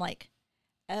numb. And I'm like,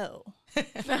 oh. Oh,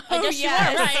 I guess yes. you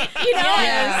are right. You know,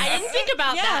 Yes. I didn't think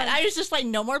about Yeah. that. I was just like,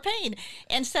 no more pain.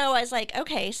 And so I was like,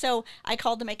 okay. So I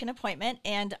called to make an appointment,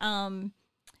 and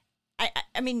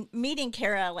I mean, meeting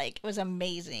Kara like was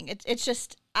amazing. It's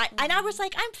just and I was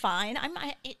like, I'm fine.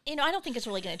 I don't think it's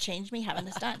really going to change me having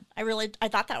this done. I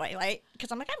thought that way, right?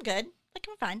 Because I'm like, I'm good. Like,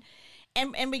 I'm fine.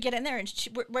 And we get in there, and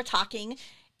we're talking,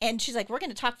 and she's like, we're going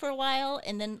to talk for a while,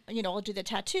 and then I'll do the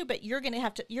tattoo, but you're going to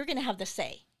have the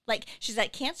say. Like, she's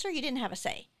like, cancer, you didn't have a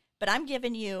say, but I'm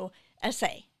giving you a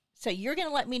say. So you're going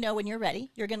to let me know when you're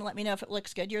ready. You're going to let me know if it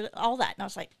looks good. You're all that. And I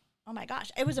was like, oh my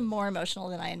gosh, it was more emotional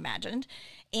than I imagined.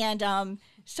 And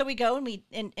so we go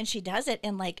and she does it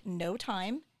in like no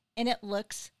time, and it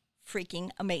looks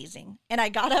freaking amazing. And I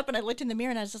got up and I looked in the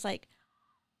mirror, and I was just like,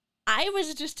 I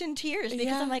was just in tears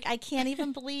because I'm like, I can't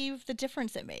even believe the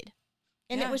difference it made.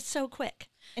 And it was so quick.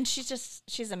 And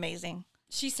she's amazing.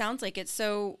 She sounds like it's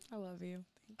so. I love you.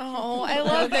 Oh, I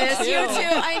love this. You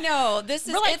too. I know. This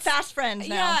is We're like it's fast friends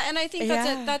now. Yeah, and I think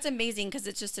Yeah. that's amazing because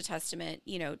it's just a testament,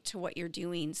 to what you're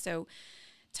doing. So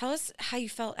tell us how you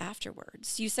felt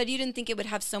afterwards. You said you didn't think it would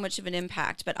have so much of an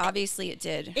impact, but obviously it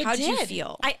did. How did you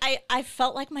feel? I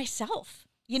felt like myself.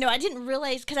 I didn't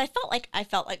realize, because I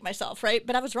felt like myself, right?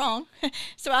 But I was wrong.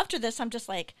 So after this, I'm just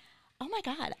like, oh my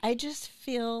God, I just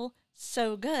feel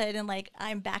so good. And like,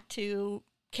 I'm back to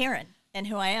Karen and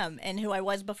who I am and who I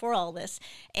was before all this.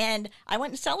 And I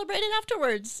went and celebrated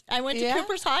afterwards. I went to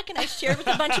Cooper's Hawk, and I shared with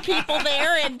a bunch of people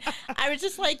there. And I was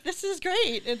just like, this is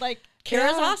great. And like,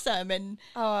 Kara's awesome. And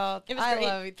Oh, it was I great.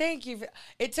 love you. Thank you.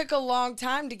 It took a long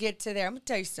time to get to there. I'm going to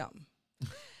tell you something.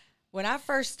 When I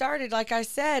first started, like I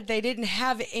said, they didn't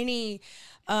have any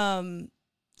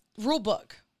rule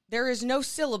book. There is no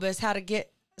syllabus how to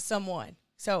get someone.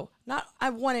 So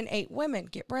 1 in 8 women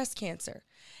get breast cancer.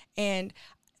 And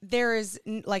there is,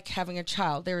 like having a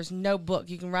child, there is no book.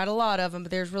 You can write a lot of them,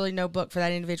 but there's really no book for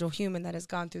that individual human that has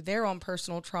gone through their own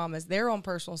personal traumas, their own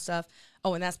personal stuff.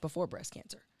 Oh, and that's before breast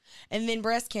cancer. And then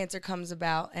breast cancer comes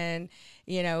about, and,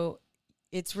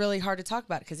 it's really hard to talk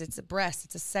about because it's a breast.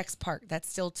 It's a sex part. That's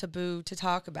still taboo to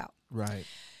talk about. Right.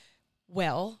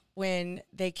 Well, when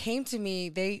they came to me,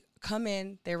 they come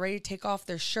in, they're ready to take off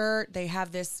their shirt. They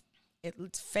have this,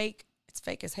 it's fake. It's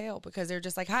fake as hell because they're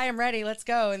just like, hi, I'm ready. Let's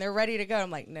go. And they're ready to go.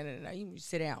 I'm like, no, you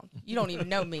sit down. You don't even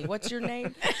know me. What's your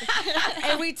name?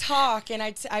 And we talk, and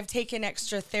I've taken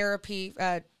extra therapy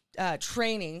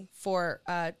training for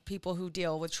people who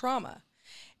deal with trauma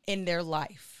in their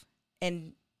life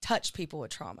and touch people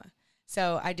with trauma.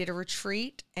 So I did a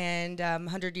retreat, and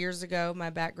 100 years ago, my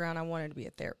background, I wanted to be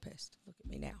a therapist. Look at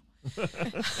me now.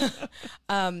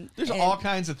 There's all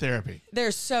kinds of therapy.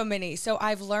 There's so many. So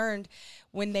I've learned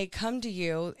when they come to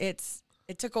you, it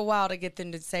took a while to get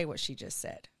them to say what she just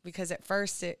said, because at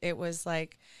first it was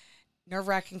like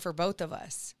nerve-wracking for both of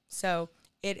us. So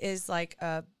it is like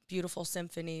a beautiful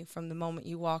symphony from the moment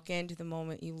you walk in to the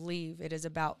moment you leave. It is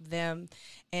about them,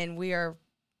 and we are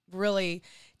really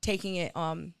taking it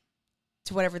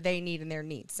to whatever they need and their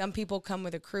needs. Some people come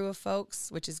with a crew of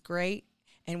folks, which is great,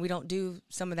 and we don't do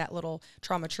some of that little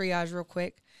trauma triage real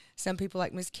quick. Some people,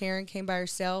 like Miss Karen, came by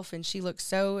herself, and she looked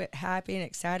so happy and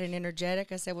excited and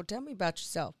energetic. I said, well, tell me about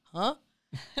yourself. Huh?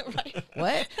 Right.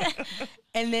 What?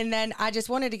 And then I just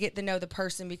wanted to get to know the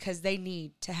person, because they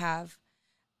need to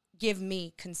give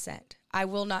me consent. I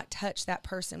will not touch that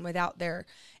person without their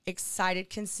excited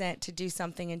consent to do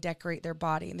something and decorate their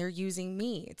body. And they're using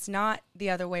me. It's not the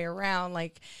other way around.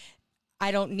 Like,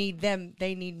 I don't need them.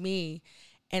 They need me.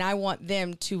 And I want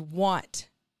them to want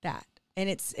that. And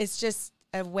it's just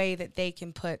a way that they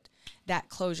can put that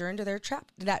closure into their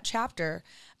that chapter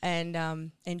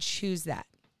and choose that.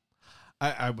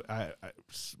 I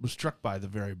was struck by the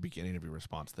very beginning of your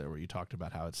response there, where you talked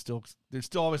about how there's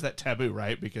still always that taboo,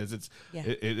 right? Because it's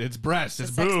breasts, it's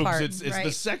boobs, part, it's right.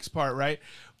 the sex part, right?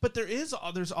 But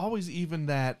there's always even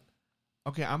that.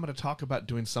 Okay, I'm going to talk about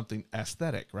doing something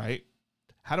aesthetic, right?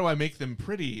 How do I make them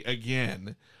pretty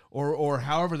again, or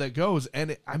however that goes?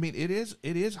 And it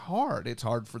is hard. It's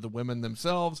hard for the women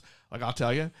themselves. Like, I'll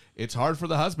tell you, it's hard for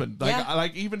the husband.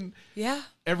 Like even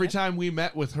every time we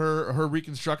met with her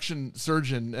reconstruction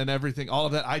surgeon and everything, all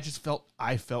of that,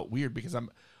 I felt weird, because I'm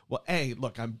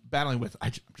battling with.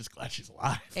 I'm just glad she's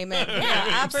alive. Amen. Yeah,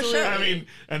 absolutely. sure. I mean,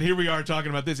 and here we are talking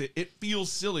about this. It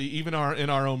feels silly, even in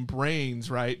our own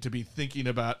brains, right, to be thinking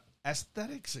about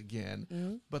aesthetics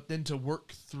again, but then to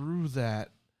work through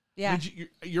that. Yeah.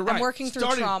 You're right. I'm working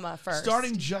through trauma first.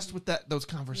 Starting just with those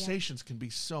conversations can be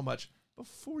so much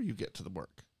before you get to the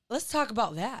work. Let's talk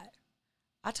about that.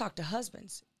 I talk to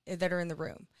husbands. that are in the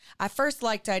room. I first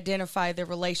like to identify the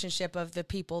relationship of the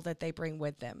people that they bring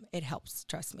with them. It helps,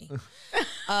 trust me.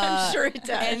 I'm sure it does.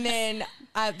 And then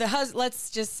let's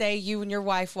just say you and your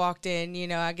wife walked in, you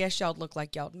know, I guess y'all look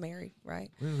like y'all married,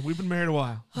 right? We've been married a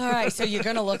while. All right, so you're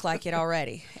going to look like it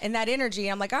already. And that energy,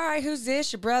 I'm like, all right, who's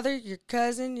this? Your brother, your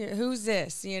cousin, who's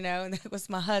this? You know, and that was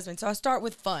my husband. So I start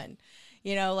with fun,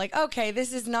 you know, like, okay,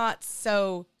 this is not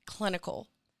so clinical,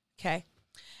 okay?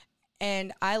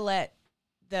 And I let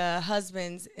the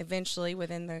husbands eventually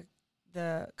within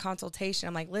the consultation,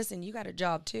 I'm like, listen, you got a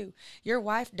job too. Your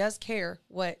wife does care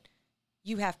what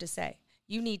you have to say.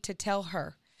 You need to tell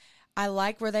her, I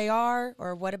like where they are,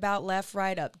 or what about left,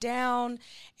 right, up, down.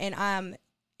 And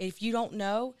if you don't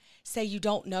know, say you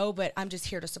don't know, but I'm just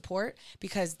here to support,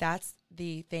 because that's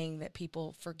the thing that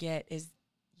people forget is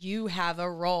you have a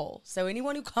role. So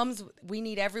anyone who comes, we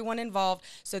need everyone involved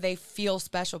so they feel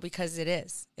special, because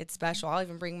it's special. I'll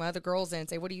even bring my other girls in and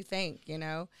say, what do you think? You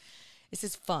know, this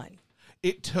is fun.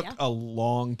 It took a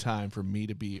long time for me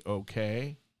to be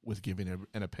okay with giving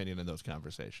an opinion in those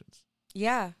conversations.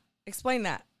 Yeah. Explain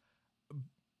that.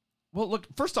 Well, look,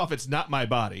 first off, it's not my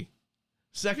body.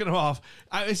 Second off,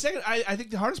 I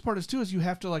think the hardest part is you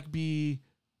have to like be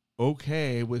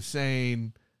okay with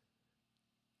saying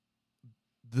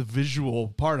the visual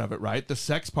part of it, right? The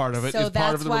sex part of it is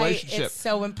part of the relationship. It's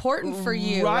so important for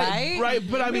you, right? Right.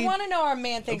 But I mean, we want to know our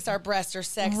man thinks our breasts are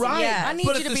sexy. Right. Yeah. I need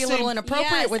But you at to the be a little same-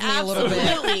 inappropriate with me a little bit.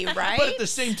 Absolutely, right? But at the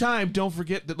same time, don't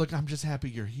forget that, look, I'm just happy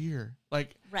you're here.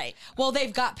 Like, Right. Well,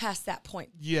 they've got past that point.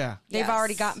 yeah. They've Yes.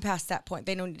 already gotten past that point.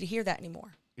 They don't need to hear that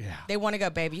anymore. Yeah. They want to go,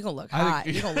 baby, you're going to look I hot.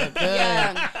 think- You're going to look good.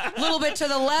 Yeah. A little bit to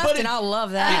the left, But and I'll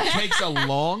love that. It takes a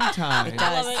long time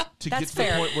does. to That's get to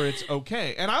fair. the point where it's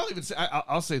okay. And I'll even say,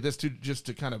 I'll say this too, just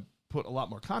to kind of put a lot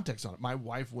more context on it. My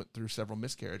wife went through several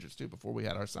miscarriages too before we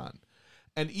had our son.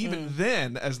 And even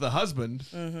then, as the husband,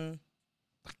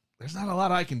 there's not a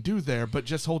lot I can do there, but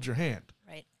just hold your hand.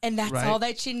 Right. And that's Right. all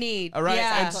that you need. All right.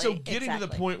 Yeah. And so getting to the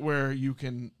Exactly. point where you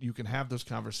can have those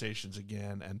conversations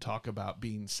again and talk about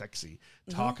being sexy,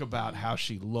 talk about how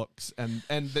she looks, and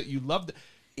that you love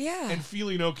Yeah. and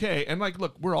feeling okay. And like,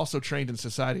 look, we're also trained in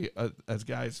society as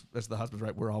guys, as the husbands,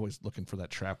 right? We're always looking for that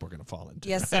trap we're going to fall into.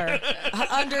 Yes, sir.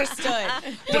 Understood.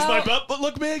 Does my Well, butt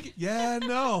look big? Yeah,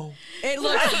 no. it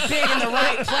looks big in the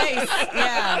right place.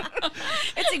 Yeah.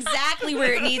 It's exactly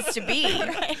where it needs to be.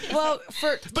 Well,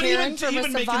 for But Karen, even from a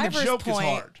making the survivor's joke is point,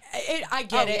 hard. I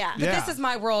get Oh, it. yeah. But this Yeah. is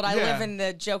my world. I Yeah. live in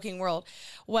the joking world.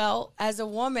 Well, as a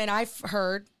woman, I've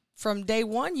heard from day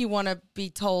one, you want to be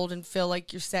told and feel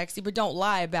like you're sexy, but don't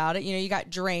lie about it. You know, you got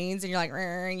drains and you're like,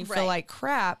 "Rrr," and you feel Right. like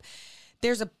crap.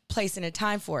 There's a place and a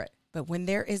time for it. But when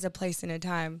there is a place and a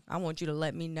time, I want you to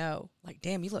let me know. Like,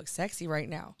 damn, you look sexy right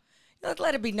now.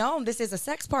 Let it be known. This is a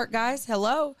sex part, guys.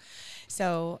 Hello.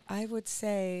 So I would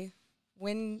say,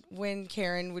 when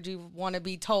Karen, would you want to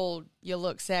be told you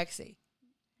look sexy?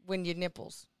 When your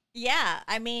nipples? Yeah.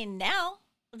 I mean, now.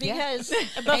 Yeah. Because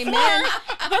Amen.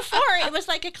 before it was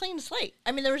like a clean slate.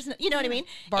 I mean, there was, you know what I mean?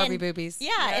 Barbie And- boobies.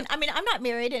 Yeah, and I mean, I'm not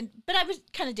married, but I was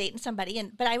kind of dating somebody,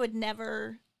 but I would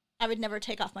never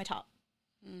take off my top,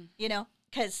 you know,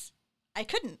 because I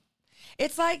couldn't.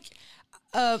 It's like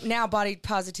now body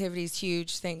positivity is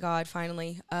huge, thank God,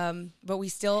 finally. But we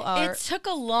still are. It took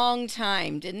a long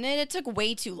time, didn't it? It took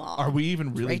way too long. Are we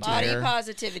even really Body there?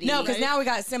 positivity. No, because now we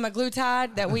got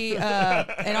semaglutide that we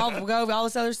and all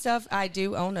this other stuff. I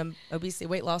do own an obesity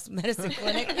weight loss medicine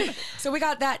clinic, so we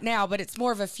got that now. But it's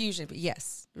more of a fusion. But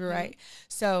yes, you're right.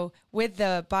 So with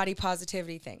the body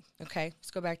positivity thing, okay,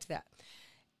 let's go back to that.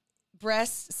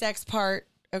 Breast, sex part,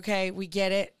 okay, we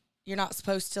get it. You're not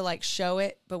supposed to like show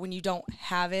it, but when you don't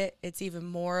have it, it's even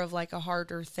more of like a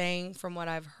harder thing from what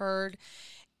I've heard.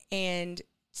 And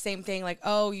same thing, like,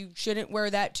 oh, you shouldn't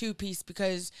wear that 2-piece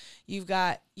because you've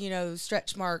got, you know,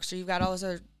 stretch marks or you've got all this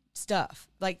other stuff.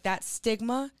 Like that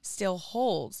stigma still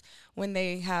holds when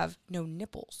they have no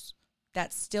nipples.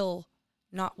 That's still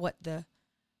not what the,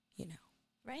 you know,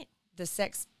 Right. the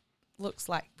sex looks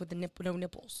like with the no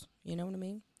nipples. You know what I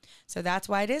mean? So that's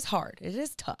why it is hard. It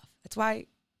is tough. That's why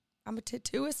I'm a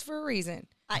tattooist for a reason.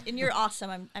 And you're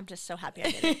awesome. I'm just so happy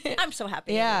I did it. I'm so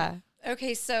happy. I did Yeah.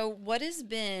 Okay, so what has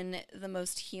been the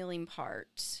most healing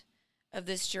part of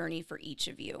this journey for each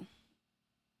of you?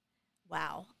 it.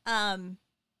 Wow.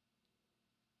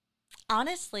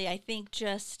 Honestly, I think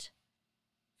just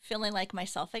feeling like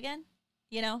myself again,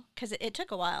 you know, because it took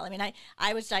a while. I mean,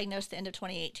 I was diagnosed at the end of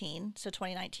 2018, so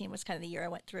 2019 was kind of the year I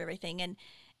went through everything, and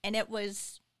it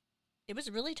was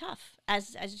really tough,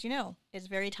 as you know, it's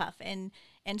very tough, and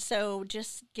so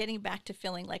just getting back to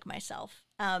feeling like myself,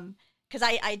 because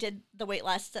I did the weight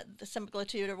loss, the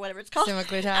semaglutide or whatever it's called,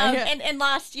 Semaglutide, and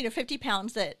lost 50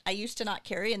 pounds that I used to not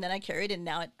carry, and then I carried, and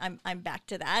now I'm back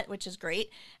to that, which is great.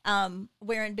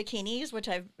 Wearing bikinis, which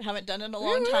I haven't done in a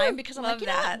long time, because I'm Love like, you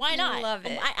know what, that. why not? Love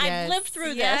it. I've lived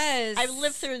through Yes. this. I've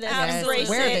lived through this. Yes. Embrace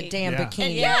Wear it. the damn Yeah. bikini.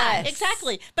 And Yes.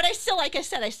 exactly. But I still, like I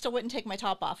said, I still wouldn't take my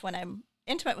top off when I'm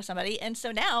intimate with somebody, and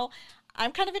so now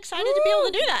I'm kind of excited to be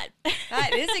able to do that.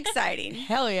 That is exciting.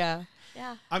 Hell yeah.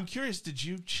 Yeah. I'm curious, did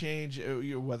you change,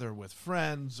 whether with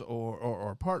friends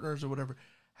or partners or whatever,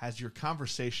 has your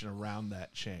conversation around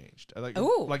that changed?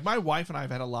 Ooh. Like my wife and I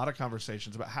have had a lot of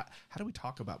conversations about how do we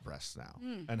talk about breasts now?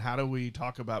 And how do we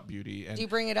talk about beauty? And Do you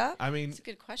bring it up? I mean, It's a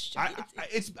good question.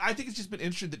 I think it's just been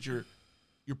interesting that your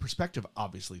perspective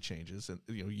obviously changes, and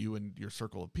you and your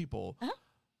circle of people,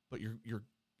 but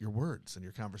your words and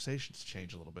your conversations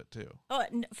change a little bit too. Oh,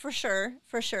 for sure.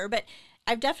 But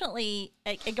I've definitely,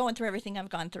 going through everything I've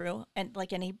gone through, and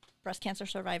like any breast cancer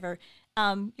survivor,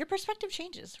 your perspective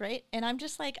changes, right? And I'm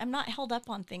just like, I'm not held up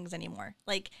on things anymore.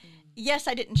 Like, yes,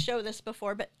 I didn't show this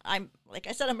before, but like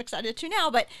I said, I'm excited to now.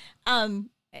 But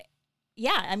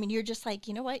yeah, I mean, you're just like,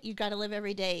 you know what? You've got to live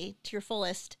every day to your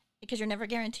fullest, because you're never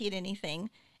guaranteed anything.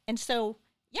 And so,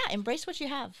 yeah, embrace what you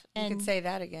have. You And can say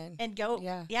that again. and go,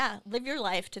 Yeah. live your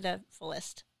life to the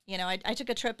fullest. I took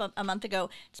a trip a month ago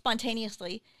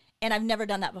spontaneously, and I've never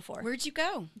done that before. Where'd you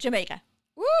go? Jamaica,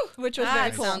 Woo! which was That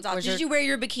very cool. sounds awesome. Was Did your- you wear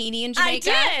your bikini in I Jamaica?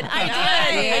 did.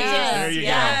 There you go.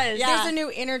 Yes. Yeah. There's a new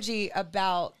energy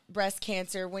about breast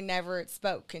cancer whenever it's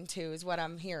spoken to, is what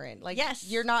I'm hearing. Like, Yes.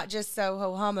 you're not just so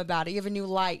ho-hum about it. You have a new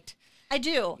light. I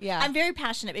do. Yeah. I'm very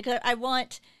passionate, because I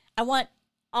want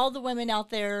all the women out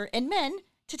there, and men,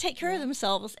 to take care of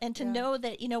themselves, and to know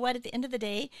that, at the end of the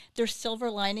day, there's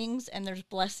silver linings and there's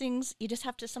blessings. You just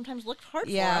have to sometimes look hard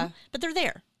for them, but they're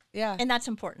there. Yeah. And that's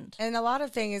important. And a lot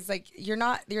of things, like, you're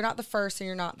not the first and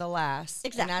you're not the last.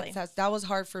 Exactly. And that was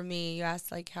hard for me. You asked,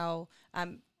 like, how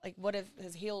what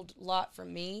has healed a lot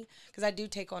from me, because I do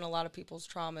take on a lot of people's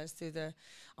traumas through the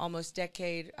almost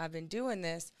decade I've been doing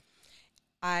this.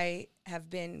 I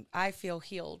feel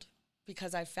healed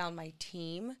because I found my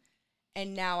team,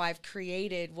 and now I've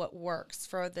created what works.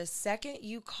 For the second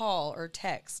you call or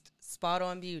text Spot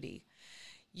On Beauty,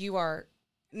 you are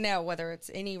now, whether it's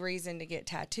any reason to get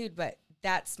tattooed, but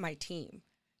that's my team.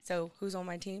 So who's on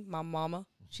my team? My mama.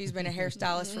 She's been a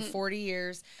hairstylist for 40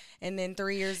 years. And then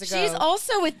 3 years ago, She's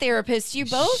also a therapist. You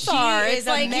both she are. is It's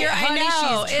like honey, I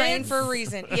know. she's trained It's- for a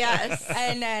reason. Yes.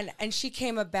 And she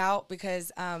came about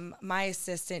because my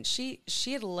assistant, she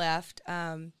had left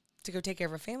to go take care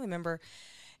of a family member,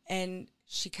 and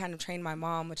she kind of trained my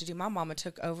mom what to do. My mama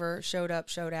took over, showed up,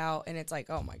 showed out, and it's like,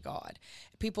 oh my God.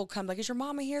 People come like, is your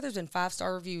mama here? There's been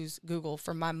 5-star reviews, Google,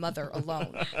 from my mother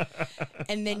alone.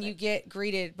 And then you get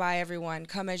greeted by everyone.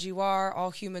 Come as you are,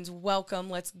 all humans welcome.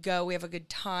 Let's go. We have a good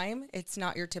time. It's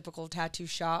not your typical tattoo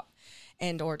shop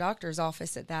and or doctor's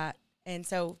office at that. And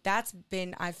so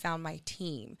I found my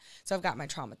team. So I've got my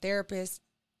trauma therapist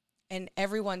and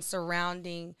everyone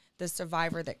surrounding the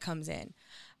survivor that comes in.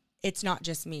 It's not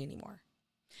just me anymore.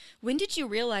 When did you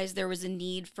realize there was a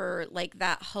need for like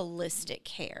that holistic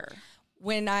care?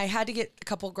 When I had to get a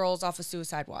couple girls off a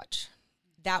suicide watch,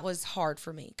 that was hard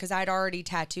for me because I'd already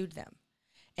tattooed them.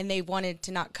 And they wanted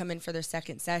to not come in for their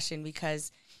second session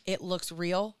because it looks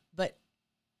real, but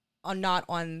not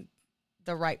on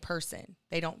the right person.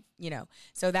 They don't,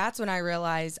 So that's when I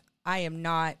realized I am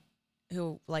not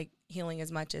healing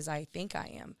as much as I think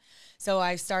I am. So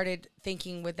I started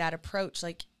thinking with that approach,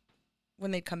 like when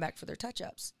they'd come back for their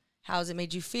touch-ups. How's it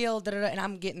made you feel? Da-da-da, and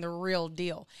I'm getting the real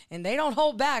deal. And they don't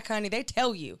hold back, honey. They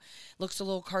tell you. Looks a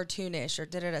little cartoonish or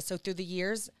da-da-da. So through the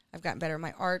years, I've gotten better at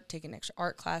my art, taken extra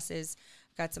art classes.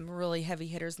 I've got some really heavy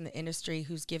hitters in the industry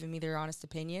who's giving me their honest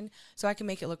opinion so I can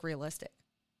make it look realistic.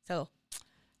 So,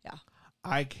 yeah.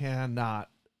 I cannot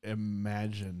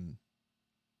imagine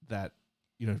that,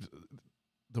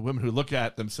 the women who look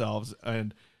at themselves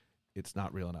and it's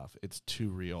not real enough. It's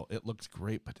too real. It looks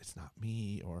great, but it's not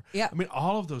me. Or Yeah. I mean,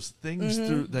 all of those things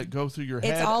that go through your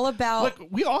head. It's all about like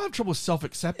we all have trouble with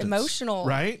self-acceptance. emotional.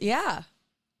 right? Yeah.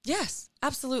 Yes,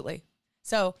 absolutely.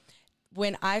 So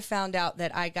when I found out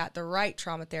that I got the right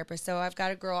trauma therapist, so I've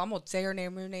got a girl, I'm going to say her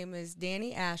name. Her name is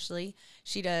Danny Ashley.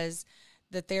 She does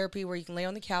the therapy where you can lay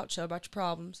on the couch, show about your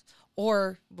problems.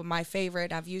 Or my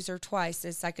favorite, I've used her twice,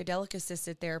 is psychedelic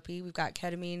assisted therapy. We've got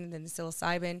ketamine and then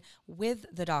psilocybin with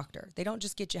the doctor. They don't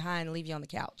just get you high and leave you on the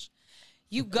couch.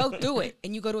 You go through it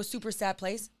and you go to a super sad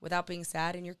place without being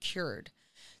sad and you're cured.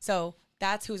 So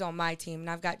that's who's on my team. And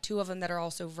I've got 2 of them that are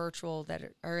also virtual that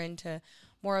are into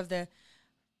more of the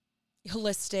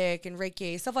holistic and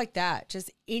Reiki, stuff like that.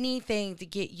 Just anything to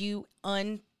get you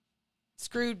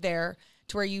screwed there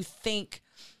to where you think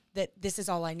that this is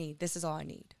all I need. This is all I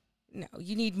need. No,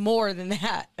 you need more than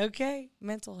that. Okay.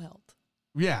 Mental health.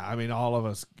 Yeah. I mean, all of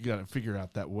us got to figure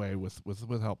out that way with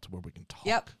help to where we can talk.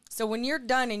 Yep. So when you're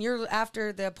done and you're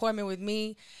after the appointment with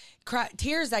me,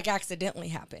 tears like accidentally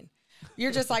happen.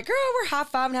 You're just like, girl, we're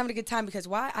high-fiving, having a good time because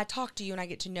why? I talk to you and I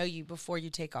get to know you before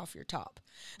you take off your top.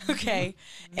 Okay.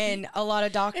 And a lot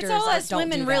of doctors it's all us don't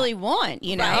women do really want,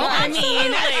 you know? Right. I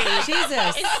mean,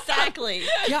 Jesus. Exactly.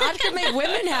 Yeah, I could make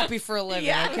women happy for a living.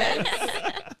 Yeah. Okay.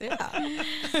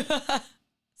 Yeah.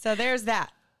 So there's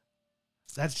that.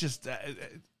 That's just,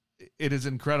 it is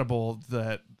incredible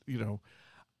that,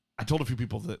 I told a few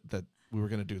people that we were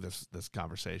going to do this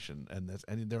conversation and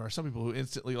there are some people who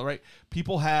instantly, right?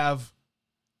 People have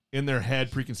in their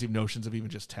head preconceived notions of even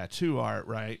just tattoo art,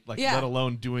 right? Like, let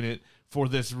alone doing it for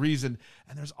this reason.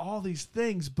 And there's all these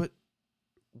things, but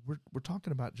we're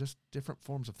talking about just different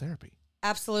forms of therapy.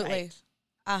 Absolutely.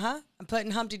 Right. I'm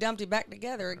putting Humpty Dumpty back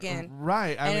together again.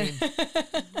 Right. I mean,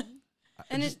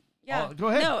 go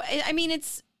ahead. No, I mean,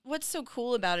 what's so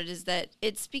cool about it is that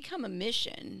it's become a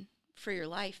mission for your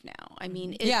life now. I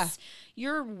mean,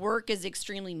 your work is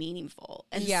extremely meaningful.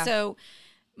 And so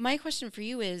my question for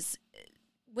you is,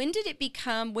 when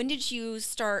did you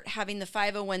start having the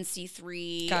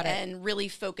 501c3 and really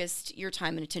focused your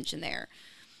time and attention there?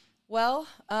 Well,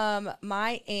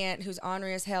 my aunt, who's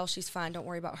ornery as hell, she's fine. Don't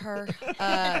worry about her.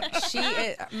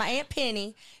 My Aunt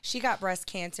Penny, she got breast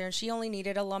cancer, and she only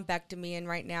needed a lumpectomy. And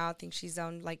right now, I think she's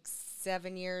on like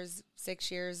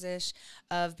 6 years-ish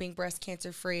of being breast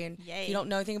cancer free. And if you don't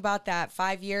know anything about that,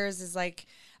 5 years is like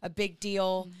a big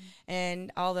deal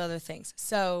and all the other things.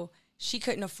 So she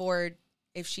couldn't afford,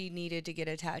 if she needed to get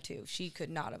a tattoo, she could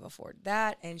not have afforded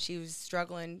that. And she was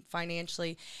struggling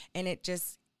financially. And it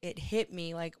hit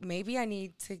me like maybe I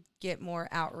need to get more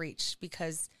outreach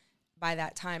because by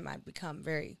that time I'd become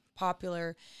very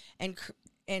popular. And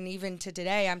even to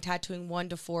today, I'm tattooing 1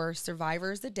 to 4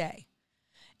 survivors a day.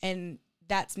 And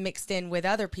that's mixed in with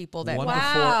other people that 1 to 4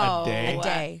 a day. A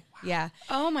day. Yeah.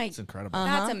 Oh my, it's incredible.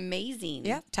 That's amazing.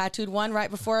 Yeah. Tattooed 1 right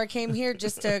before I came here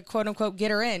just to quote unquote get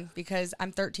her in because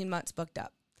I'm 13 months booked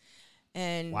up.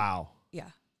 And wow. Yeah.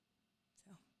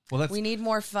 So well, we need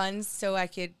more funds so I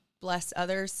could bless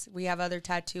others. We have other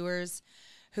tattooers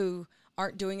who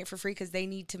aren't doing it for free because they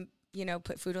need to,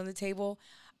 put food on the table.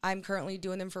 I'm currently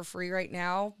doing them for free right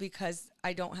now because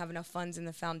I don't have enough funds in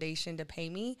the foundation to pay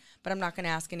me, but I'm not going to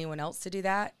ask anyone else to do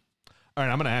that. All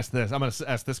right, I'm going to ask this. I'm going to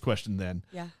ask this question then.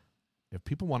 Yeah. If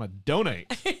people want to donate,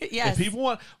 yes. If people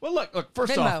want, well, look.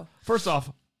 First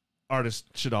off, artists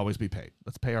should always be paid.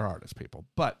 Let's pay our artists, people.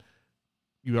 But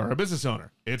you are a business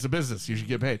owner. It's a business. You should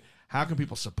get paid. How can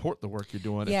people support the work you're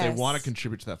doing if they want to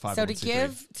contribute to that 501c3? So to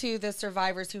give to the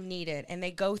survivors who need it, and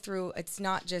they go through, it's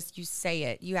not just you say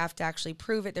it. You have to actually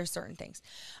prove it. There's certain things.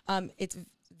 It's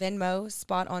Venmo,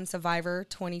 Spot on Survivor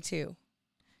 22,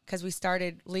 because we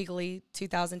started legally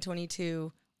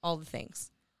 2022, all the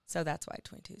things. So that's why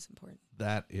 22 is important.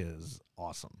 That is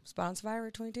awesome. Spot on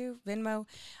Survivor 22, Venmo,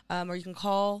 or you can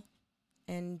call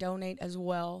and donate as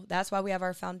well. That's why we have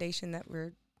our foundation that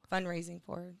we're fundraising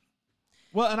for.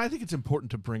 Well, and I think it's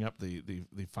important to bring up the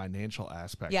financial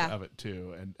aspect of it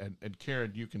too. And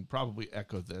Karen, you can probably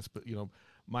echo this, but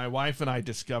my wife and I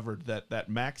discovered that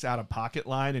max out of pocket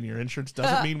line in your insurance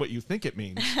doesn't mean what you think it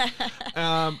means.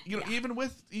 Even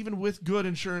with good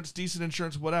insurance, decent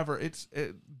insurance, whatever,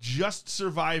 just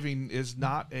surviving is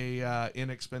not a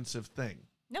inexpensive thing.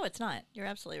 No, it's not. You're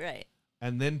absolutely right.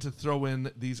 And then to throw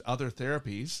in these other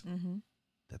therapies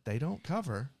that they don't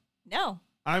cover. No.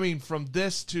 I mean, from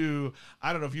this to,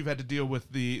 I don't know if you've had to deal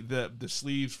with the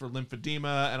sleeves for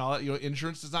lymphedema and all that.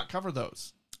 Insurance does not cover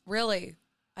those. Really?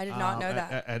 I did not know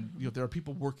that. And there are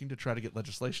people working to try to get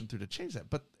legislation through to change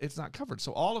that, but it's not covered.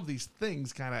 So all of these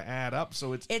things kind of add up.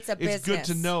 So it's business. Good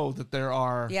to know that there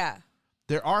are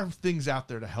things out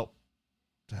there to help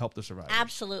the survivors.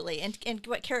 Absolutely. And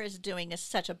what Kara is doing is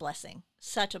such a blessing.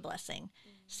 Such a blessing.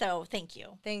 So thank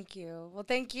you. Thank you. Well,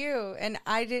 thank you. And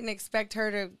I didn't expect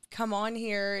her to come on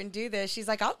here and do this. She's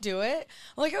like, I'll do it.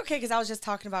 I'm like, okay, because I was just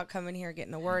talking about coming here,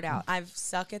 getting the word out. I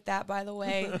suck at that, by the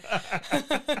way.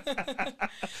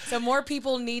 So more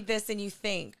people need this than you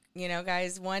think.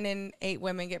 Guys, 1 in 8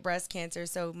 women get breast cancer.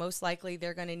 So most likely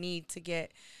they're going to need to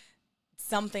get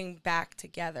something back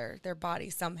together, their body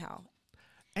somehow.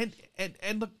 And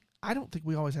look, I don't think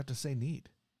we always have to say need.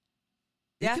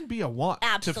 Yeah. It can be a want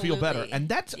Absolutely. to feel better, and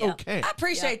that's okay. I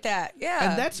appreciate that.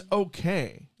 Yeah. And that's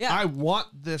okay. Yeah. I want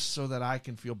this so that I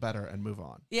can feel better and move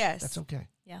on. Yes. That's okay.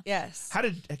 Yeah. Yes.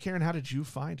 Karen, how did you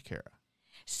find Kara?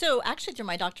 So actually through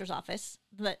my doctor's office,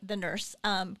 the nurse,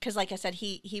 because like I said,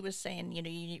 he was saying, you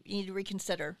need to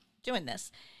reconsider doing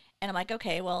this. And I'm like,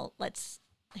 okay, well,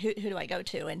 who do I go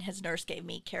to? And his nurse gave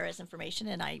me Kara's information,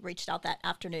 and I reached out that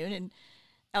afternoon, and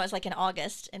I was like in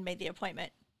August and made the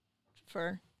appointment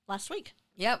for last week.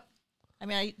 Yep. I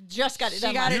mean, I just got it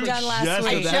done. She got it done last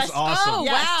week. That's awesome. Oh,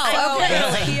 Yes. wow. Okay. So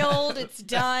it's healed. It's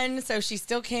done. So she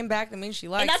still came back. That means she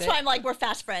likes it. And that's why I'm like, we're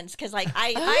fast friends, because like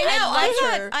I I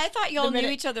loved her. thought y'all the knew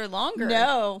minute- each other longer.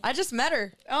 No. I just met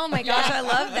her. Oh my gosh, I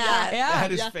love that. Yeah.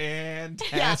 That is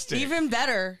fantastic. Even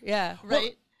better. Yeah.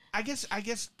 Right. I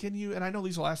guess can you, and I know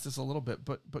Liesl asked this a little bit,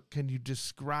 but can you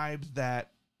describe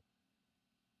that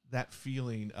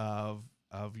feeling of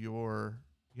your,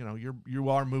 you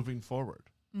are moving forward.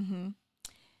 Mm-hmm.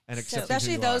 And accepting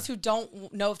Especially who you those are. who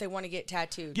don't know if they want to get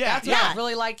tattooed. Yeah, That's what yeah. I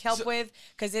really like help with,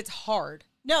 because it's hard.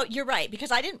 No, you're right, because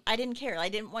I didn't care. I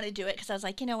didn't want to do it because I was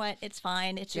like, you know what, it's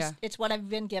fine. It's just it's what I've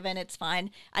been given. It's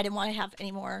fine. I didn't want to have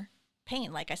any more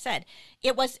pain. Like I said,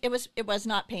 it was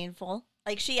not painful.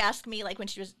 Like she asked me, like when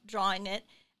she was drawing it,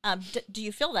 do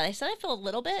you feel that? I said I feel a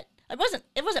little bit. It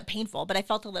wasn't painful, but I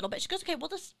felt a little bit. She goes, okay, we'll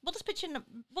just put you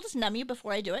we'll just numb you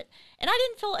before I do it. And I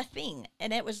didn't feel a thing,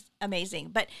 and it was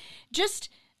amazing. But just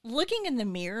looking in the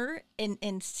mirror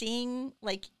and seeing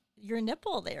like your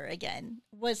nipple there again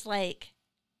was like,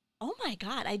 oh my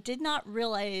God, I did not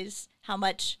realize how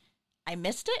much I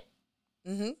missed it.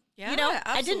 Mm-hmm. Yeah,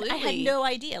 absolutely. I had no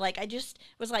idea. Like I just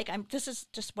was like, this is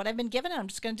just what I've been given, and I'm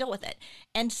just going to deal with it.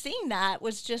 And seeing that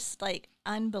was just like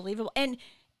unbelievable. And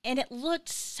it looked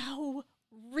so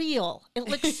real. It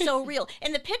looked so real.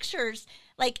 And the pictures,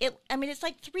 like it's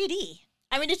like 3D.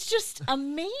 I mean, it's just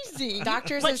amazing.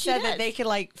 Doctors what have she said that does. they could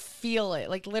like feel it,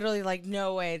 like literally, like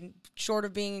no way, short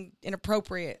of being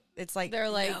inappropriate. It's like They're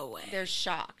like, no way. they're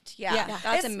shocked. Yeah, Yeah.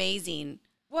 that's It's- amazing.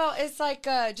 Well, it's like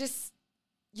just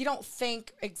you don't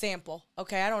think. Example,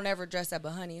 okay, I don't ever dress up,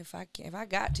 but honey, if I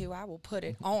got to, I will put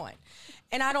it on.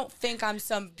 And I don't think I'm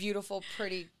some beautiful,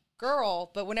 pretty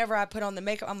girl, but whenever I put on the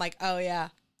makeup, I'm like, oh yeah,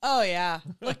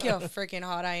 look how freaking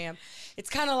hot I am. It's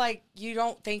kind of like you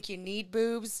don't think you need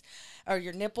boobs or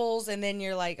your nipples, and then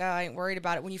you're like, oh, I ain't worried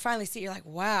about it. When you finally see it, you're like,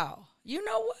 wow, you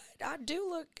know what? I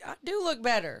do look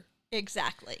better.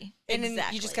 Exactly. And then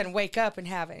you just kind of wake up and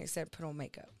have it instead of put on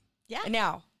makeup. Yeah. And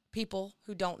now, people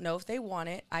who don't know if they want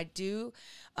it, I do.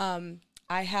 I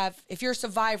have, if you're a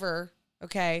survivor,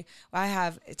 okay, I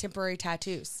have temporary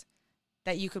tattoos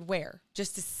that you could wear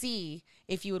just to see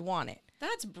if you would want it.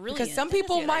 That's brilliant. Because some That is a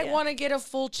people good might idea. want to get a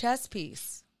full chest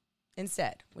piece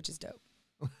instead, which is dope.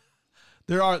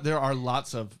 There are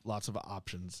lots of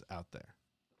options out there.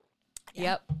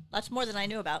 Yep. That's more than I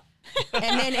knew about.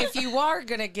 And then if you are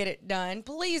going to get it done,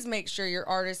 please make sure your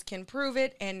artist can prove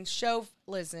it and show.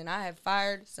 Listen, I have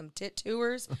fired some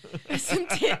tattooers. Some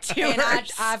tattooers.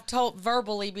 And I've told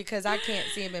verbally because I can't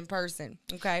see them in person.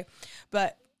 Okay.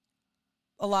 But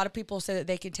a lot of people say that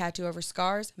they can tattoo over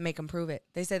scars. Make them prove it.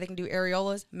 They say they can do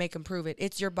areolas. Make them prove it.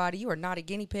 It's your body. You are not a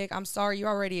guinea pig. I'm sorry. You're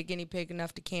already a guinea pig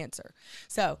enough to cancer.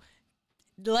 So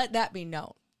let that be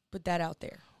known. Put that out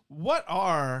there. What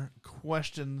are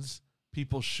questions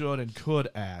people should and could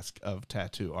ask of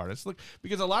tattoo artists? Look,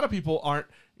 because a lot of people aren't,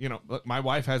 look, my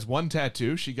wife has one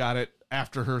tattoo. She got it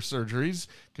after her surgeries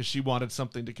because she wanted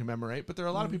something to commemorate. But there are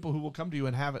a lot of people who will come to you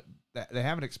and have it, they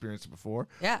haven't experienced it before.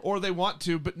 Yeah. Or they want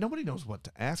to, but nobody knows what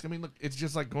to ask. I mean, look, it's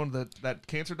just like going to that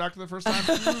cancer doctor the first time.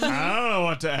 I don't know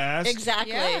what to ask.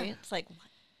 Exactly. Yeah. It's like,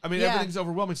 I mean, Yeah. everything's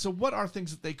overwhelming. So what are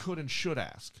things that they could and should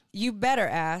ask? You better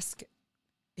ask,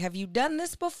 have you done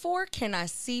this before? Can I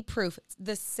see proof? It's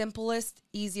the simplest,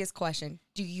 easiest question.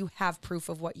 Do you have proof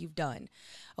of what you've done?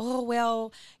 Oh,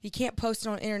 well, you can't post it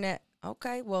on the internet.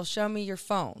 Okay, well, show me your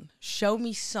phone. Show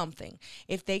me something.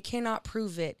 If they cannot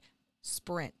prove it,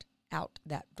 sprint out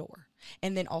that door.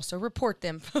 And then also report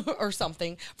them or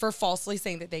something for falsely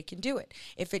saying that they can do it.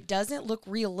 If it doesn't look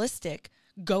realistic,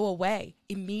 go away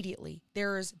immediately.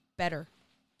 There is better.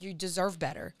 You deserve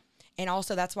better. And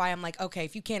also that's why I'm like, okay,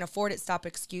 if you can't afford it, stop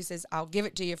excuses. I'll give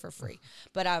it to you for free.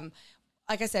 But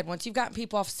like I said, once you've gotten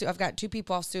people off, I've got 2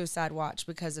 people off suicide watch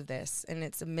because of this, and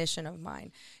it's a mission of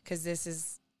mine because this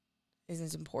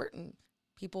isn't important.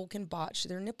 People can botch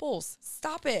their nipples.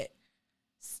 Stop it,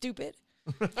 stupid.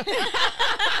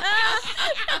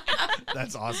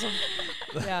 That's awesome.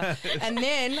 Yeah, and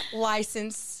then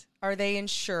license. Are they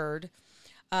insured?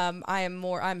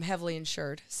 I'm heavily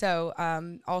insured. So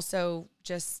also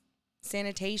just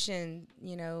sanitation,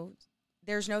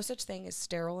 there's no such thing as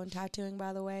sterile in tattooing,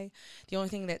 by the way. The only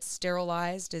thing that's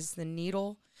sterilized is the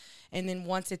needle. And then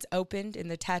once it's opened in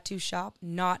the tattoo shop,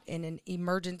 not in an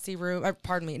emergency room,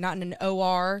 not in an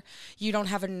OR, you don't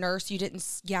have a nurse, you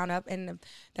didn't gown up. And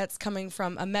that's coming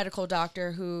from a medical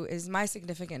doctor who is my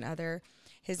significant other.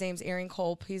 His name's Aaron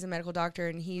Kolb. He's a medical doctor,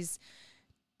 and he's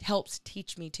helps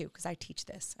teach me too, because I teach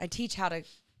this. I teach how to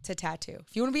tattoo.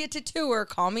 If you want to be a tattooer,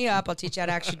 call me up. I'll teach you how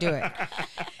to actually do it.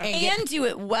 And do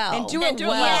it well. And do it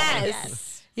well.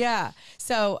 Yes. Yeah.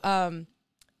 So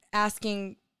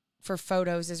asking for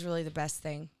photos is really the best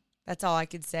thing. That's all I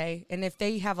could say. And if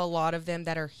they have a lot of them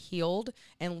that are healed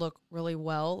and look really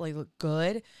well, like look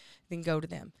good, then go to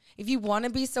them. If you want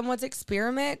to be someone's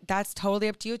experiment, that's totally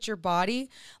up to you. It's your body.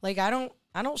 Like I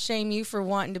don't shame you for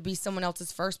wanting to be someone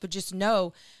else's first, but just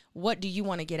know, what do you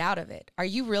want to get out of it? Are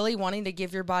you really wanting to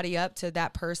give your body up to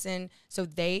that person? So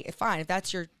fine. If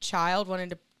that's your child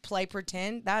wanting to play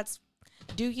pretend,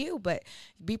 do you, but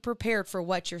be prepared for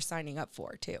what you're signing up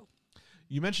for too.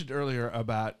 You mentioned earlier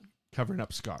about covering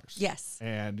up scars. Yes.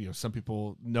 And some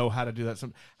people know how to do that.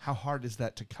 How hard is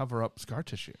that to cover up scar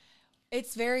tissue?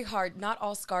 It's very hard. Not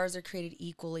all scars are created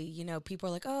equally. People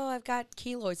are like, oh, I've got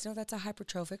keloids. No, that's a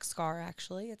hypertrophic scar,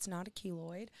 actually. It's not a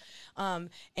keloid.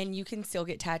 And you can still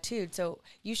get tattooed. So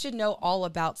you should know all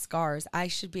about scars. I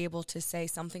should be able to say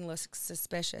something looks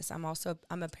suspicious. I'm a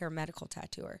paramedical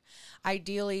tattooer.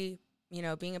 Ideally,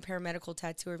 being a paramedical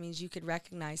tattooer means you could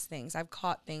recognize things. I've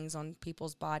caught things on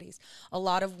people's bodies. A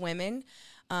lot of women,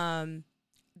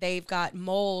 they've got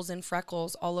moles and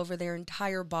freckles all over their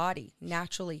entire body.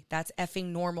 Naturally, that's effing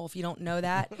normal if you don't know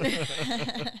that.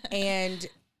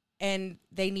 and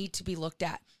they need to be looked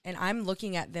at. And I'm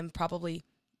looking at them probably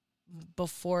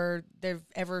before they've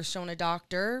ever shown a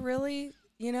doctor, really.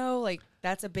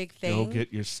 That's a big thing. Go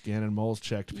get your skin and moles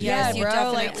checked. People. Yeah, you bro.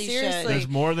 definitely Seriously. should. There's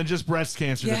more than just breast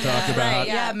cancer to talk about.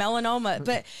 Yeah, melanoma.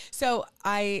 But so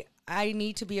I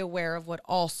need to be aware of what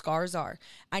all scars are.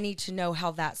 I need to know how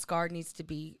that scar needs to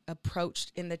be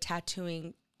approached in the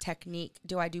tattooing technique.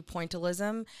 Do I do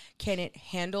pointillism? Can it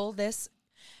handle this?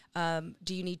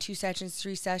 Do you need 2 sessions,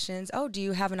 3 sessions? Oh, do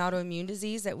you have an autoimmune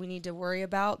disease that we need to worry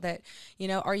about? That,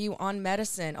 are you on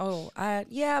medicine? Oh,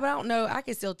 yeah, but I don't know. I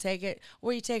can still take it.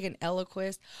 Or you take an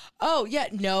Eliquis. Oh, yeah,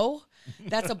 no.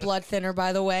 That's a blood thinner,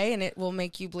 by the way, and it will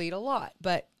make you bleed a lot.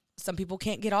 But some people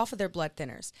can't get off of their blood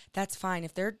thinners. That's fine.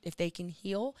 If they can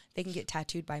heal, they can get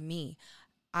tattooed by me.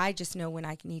 I just know when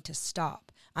I need to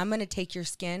stop. I'm going to take your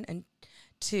skin and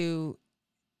to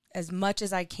as much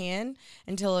as I can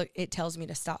until it tells me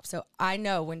to stop. So I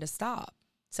know when to stop.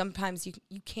 Sometimes you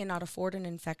cannot afford an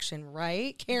infection,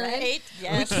 right, Karen? Right.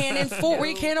 Yes.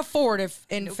 We can't afford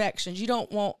infections. You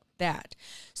don't want that.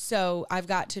 So I've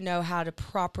got to know how to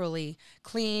properly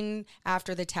clean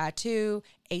after the tattoo,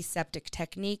 aseptic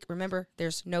technique. Remember,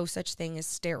 there's no such thing as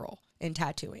sterile in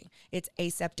tattooing. It's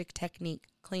aseptic technique.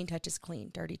 Clean touch is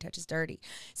clean. Dirty touch is dirty.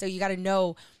 So you got to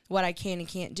know what I can and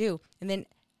can't do. And then,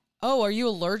 oh, are you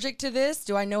allergic to this?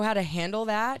 Do I know how to handle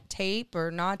that? Tape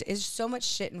or not? There's so much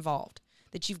shit involved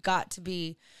that you've got to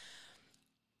be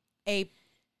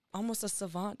almost a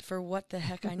savant for what the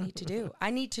heck I need to do. I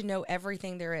need to know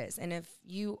everything there is. And if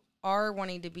you are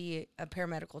wanting to be a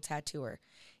paramedical tattooer,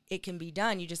 it can be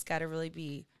done. You just got to really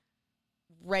be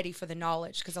ready for the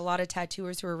knowledge. Because a lot of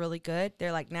tattooers who are really good,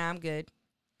 they're like, nah, I'm good.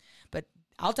 But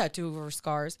I'll tattoo over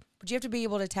scars. But you have to be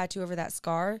able to tattoo over that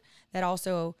scar that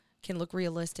also can look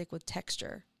realistic with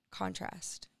texture,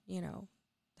 contrast,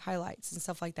 highlights and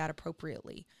stuff like that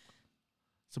appropriately.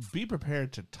 So be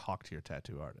prepared to talk to your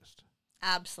tattoo artist.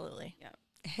 Absolutely. Yeah.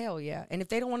 Hell yeah. And if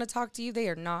they don't want to talk to you, they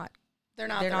are not. They're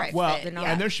not the right well, fit. Well,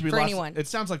 and there should be for lots. anyone. It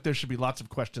sounds like there should be lots of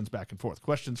questions back and forth.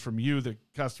 Questions from you, the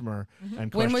customer,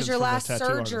 and questions When was your from the last tattoo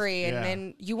surgery? artist. And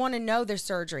then you want to know their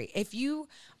surgery. If you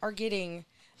are getting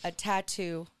a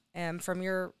tattoo from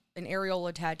an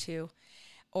areola tattoo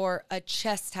or a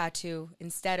chest tattoo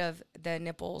instead of the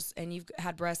nipples, and you've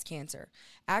had breast cancer.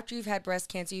 After you've had breast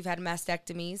cancer, you've had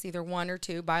mastectomies, either 1 or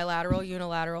 2, bilateral,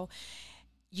 unilateral.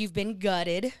 You've been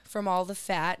gutted from all the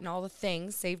fat and all the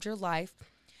things, saved your life.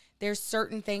 There's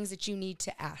certain things that you need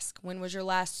to ask. When was your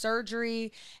last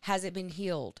surgery? Has it been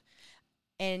healed?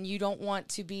 And you don't want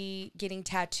to be getting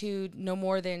tattooed no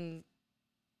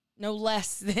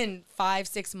less than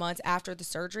 5-6 months after the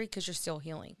surgery because you're still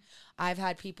healing. I've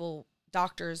had people,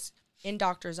 doctors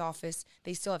office,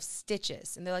 they still have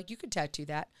stitches. And they're like, you could tattoo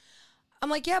that. I'm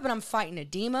like, yeah, but I'm fighting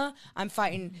edema.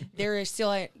 There is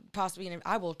still possibly,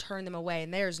 I will turn them away.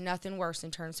 And there's nothing worse in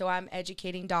turn. So I'm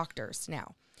educating doctors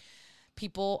now.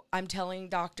 I'm telling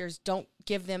doctors, don't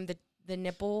give them the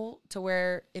nipple to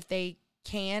where if they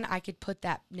can, I could put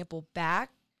that nipple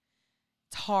back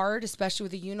It's hard, especially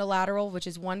with a unilateral, which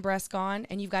is one breast gone,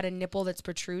 and you've got a nipple that's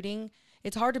protruding.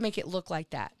 It's hard to make it look like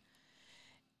that.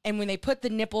 And when they put the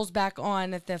nipples back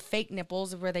on, the fake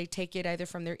nipples where they take it either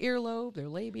from their earlobe, their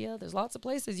labia, there's lots of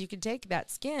places you can take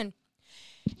that skin,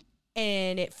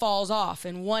 and it falls off.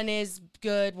 And one is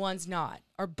good, one's not.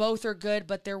 Or both are good,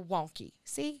 but they're wonky.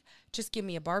 See? Just give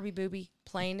me a Barbie boobie,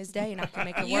 plain as day, and I can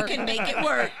make it work. You can make it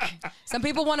work. Some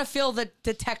people want to feel the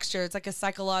texture. It's like a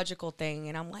psychological thing.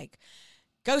 And I'm like,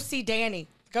 go see Danny.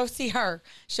 Go see her.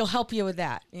 She'll help you with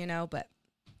that, but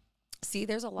see,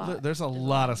 there's a lot. There's a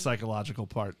lot of psychological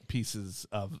pieces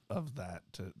of that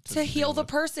to heal the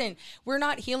person. We're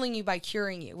not healing you by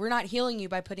curing you. We're not healing you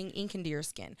by putting ink into your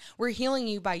skin. We're healing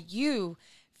you by you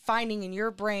finding in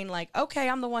your brain like, okay,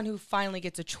 I'm the one who finally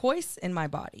gets a choice in my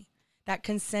body. That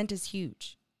consent is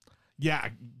huge. Yeah,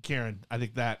 Karen, I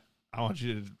think that I want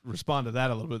you to respond to that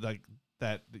a little bit, like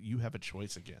that you have a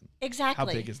choice again. Exactly.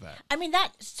 How big is that? I mean,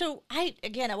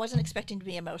 I wasn't expecting to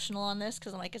be emotional on this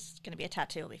because I'm like, it's going to be a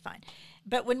tattoo, it'll be fine.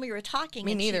 But when we were talking.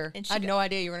 Me neither. I had no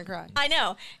idea you were going to cry. I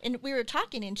know. And we were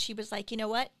talking and she was like, you know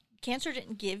what? Cancer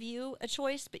didn't give you a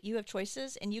choice, but you have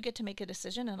choices and you get to make a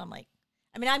decision. And I'm like,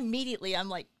 I'm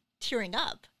like tearing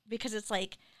up because it's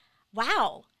like,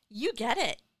 wow, you get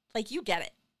it. Like, you get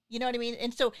it. You know what I mean?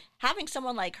 And so having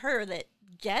someone like her that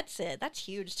gets it, that's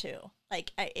huge too.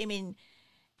 Like, I mean,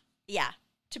 yeah,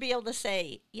 to be able to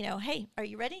say, hey, are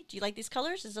you ready? Do you like these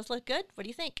colors? Does this look good? What do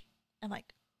you think? I'm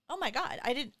like, oh my God,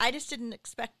 I just didn't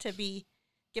expect to be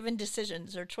given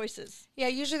decisions or choices. Yeah,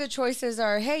 usually the choices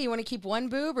are, hey, you want to keep one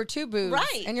boob or two boobs?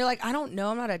 Right. And you're like, I don't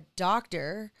know, I'm not a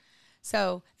doctor.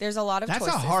 So there's a lot of choices.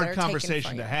 That's a hard that are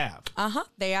conversation to have.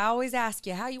 They always ask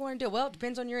you, how you want to do it? Well, it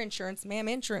depends on your insurance. Ma'am,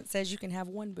 insurance says you can have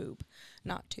one boob,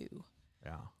 not two.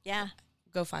 Yeah.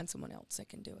 Go find someone else that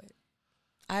can do it.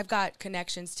 I've got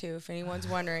connections too, if anyone's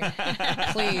wondering.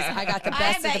 Please, I got the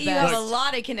best of the best. I bet you have a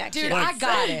lot of connections. Dude, I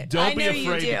got it. Don't be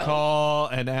afraid to call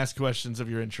and ask questions of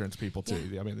your insurance people too.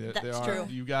 Yeah. I mean, That's true.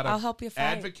 You got to I'll help you fight.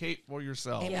 advocate for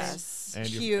yourself. Yes. And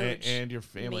Huge. and your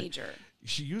family. Major.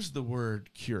 She used the word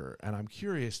cure, and I'm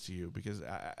curious to you because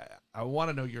I want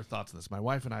to know your thoughts on this. My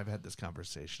wife and I have had this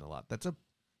conversation a lot.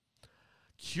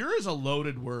 Cure is a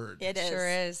loaded word. It is. Sure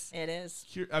is. It is.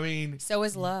 Cure, I mean, so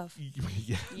is love.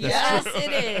 Yeah, Yes, true.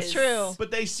 it is. It's true.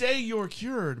 But they say you're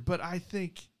cured, but I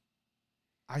think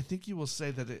you will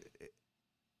say that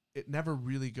it never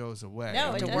really goes away. No, I it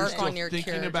mean, doesn't. you're Work still on your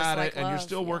thinking cure, about just it, like and you're love,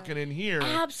 still working in here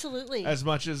Absolutely. as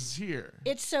much as here.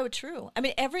 It's so true. I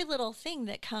mean, every little thing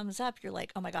that comes up, you're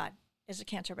like, oh my God, is it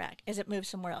cancer back? Is it moved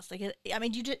somewhere else? Like, I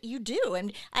mean, you do.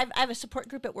 And I have a support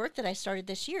group at work that I started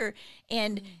this year,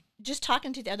 and just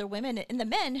talking to the other women and the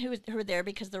men who are there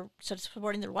because they're sort of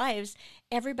supporting their wives,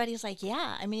 everybody's like,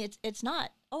 yeah, I mean, it's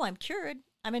not, oh, I'm cured,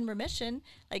 I'm in remission.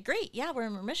 Like, great, yeah, we're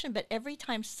in remission. But every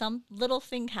time some little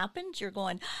thing happens, you're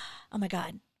going, oh my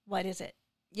God, what is it?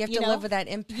 You have to live with that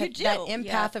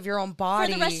empath of your own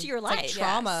body for the rest of your It's life. like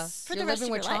trauma. Yes. For You're the rest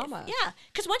living of with your trauma. life. Yeah,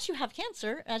 because once you have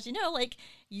cancer, as you know, like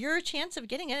your chance of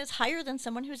getting it is higher than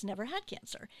someone who's never had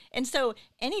cancer. And so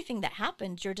anything that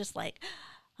happens, you're just like,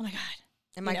 oh my God.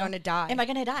 Am I going to die? Am I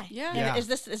going to die? Yeah. Is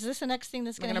this the next thing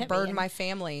that's going to burden my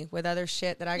family with other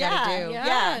shit that I got to do?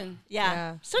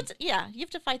 Yeah. So it's you have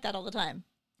to fight that all the time.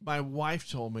 My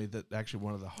wife told me that actually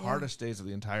one of the hardest days of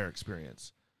the entire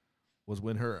experience was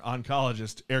when her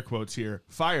oncologist, air quotes here,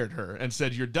 fired her and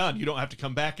said, "You're done. You don't have to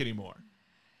come back anymore."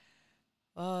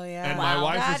 Oh, yeah. And my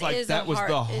wife was like, that was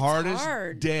the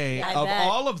hardest day of bet.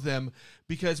 all of them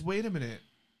because, wait a minute,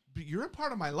 but you're a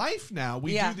part of my life now.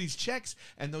 We do these checks,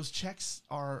 and those checks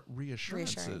are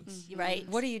reassurances. Right.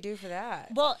 What do you do for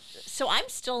that? Well, so I'm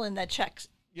still in the checks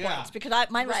points because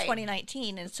mine was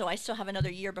 2019, and so I still have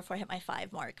another year before I hit my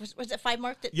 5 mark. Was it 5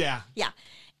 mark? Yeah.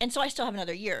 And so I still have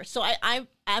another year. So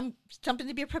I'm something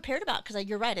to be prepared about because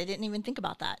you're right. I didn't even think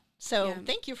about that. So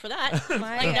thank you for that.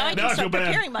 Like now I can start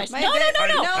preparing myself. No.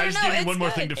 I just give you one more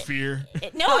thing to fear.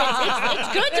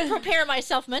 It's good to prepare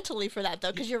myself mentally for that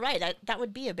though, because you're right. That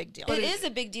would be a big deal. It is a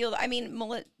big deal. I mean,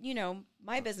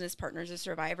 my business partner's a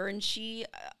survivor, and it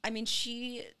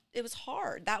was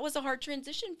hard. That was a hard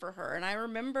transition for her. And I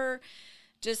remember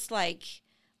just like,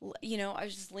 I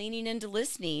was just leaning into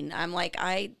listening. I'm like,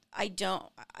 I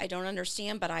don't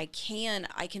understand, but I can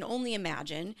only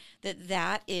imagine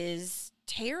that is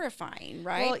terrifying,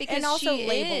 right? Well, because and also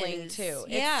labeling too.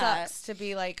 Yeah. It sucks to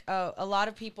be like, oh, a lot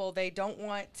of people, they don't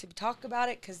want to talk about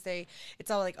it because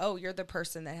it's all like, oh, you're the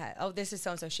person that had, oh, this is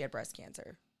so-and-so, she had breast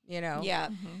cancer. Yeah.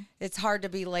 Mm-hmm. It's hard to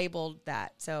be labeled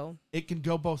that. So it can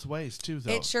go both ways too,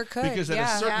 though. It sure could. Because at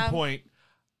a certain point,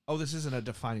 this isn't a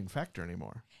defining factor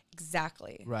anymore.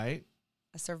 Exactly. Right?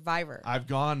 A survivor. I've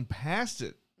gone past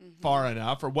it. far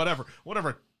enough or whatever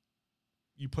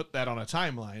you put that on a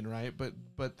timeline, right?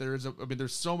 But there's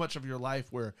so much of your life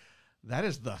where that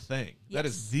is the thing. Yes. That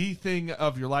is the thing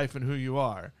of your life and who you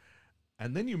are.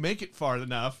 And then you make it far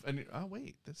enough and oh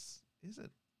wait, this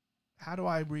isn't. How do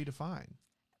I redefine?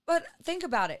 But think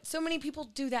about it. So many people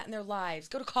do that in their lives.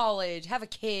 Go to college, have a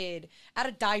kid, out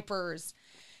of diapers.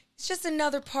 It's just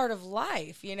another part of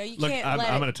life. You know, you can't I'm let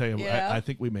going to tell you, know? I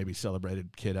think we maybe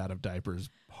celebrated kid out of diapers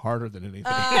harder than anything.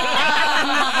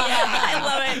 I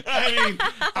love it.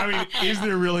 I mean, is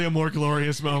there really a more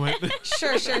glorious moment?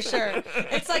 Sure.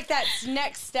 It's like that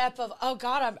next step of, oh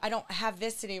God, I don't have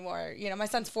this anymore. You know, my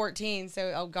son's 14,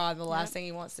 so oh God, the last thing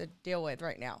he wants to deal with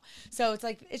right now. So it's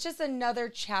like it's just another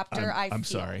chapter. I'm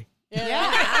sorry.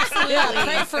 Yeah, absolutely. Yeah,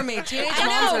 pray for me. Teenage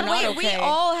moms are not we okay.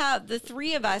 all have, the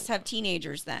three of us have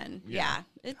teenagers then. Yeah.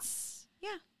 It's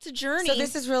a journey. So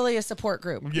this is really a support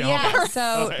group. Yeah. Okay.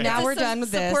 So Okay. now It's we're a done with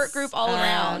this. support group all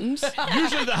around.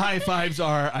 Usually the high fives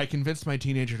are, I convinced my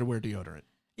teenager to wear deodorant.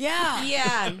 Yeah.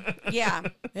 Yeah.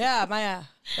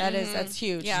 That's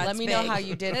huge. Yeah, Let it's me know big. how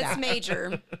you did It's that.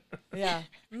 major. Yeah.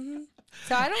 Mm-hmm.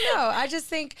 So I don't know. I just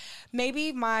think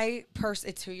maybe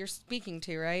it's who you're speaking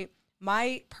to, right?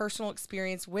 My personal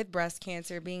experience with breast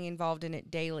cancer, being involved in it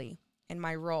daily in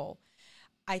my role,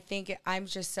 I think I'm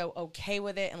just so okay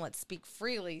with it, and let's speak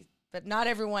freely, but not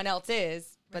everyone else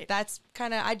is. But that's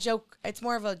kind of, I joke, it's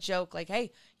more of a joke, like,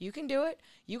 hey, you can do it.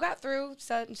 You got through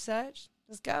such and such.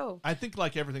 Let's go. I think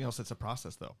like everything else, it's a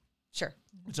process though. Sure.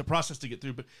 It's a process to get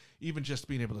through, but even just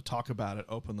being able to talk about it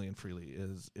openly and freely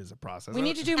is a process. We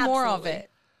need to do more of Absolutely.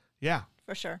 it. Yeah.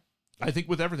 For sure. I think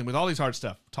with everything, with all these hard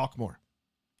stuff, talk more.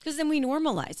 Because then we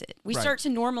normalize it. We Right. start to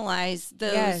normalize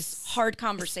those hard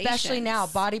conversations. Especially now,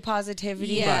 body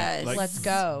positivity. Yes. Like- Let's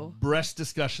go. Breast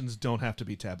discussions don't have to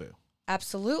be taboo.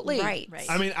 Absolutely. Right.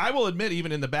 I mean, I will admit,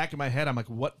 even in the back of my head, I'm like,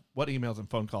 what emails and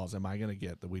phone calls am I going to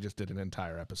get that we just did an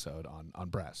entire episode on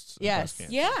breasts? and Yes. breast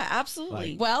cancer? Yeah,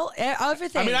 absolutely. Well,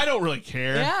 everything. I mean, I don't really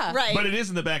care. Yeah. Right. But it is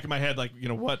in the back of my head, like, you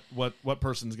know, what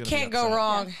person's going to Can't go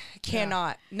wrong.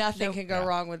 Cannot. Nothing Nope. can go Yeah.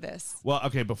 wrong with this. Well,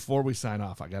 okay, before we sign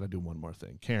off, I got to do one more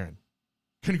thing. Karen,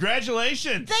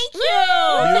 congratulations. Thank you.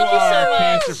 You Thank you are so much.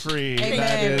 cancer-free. Amen.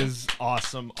 That is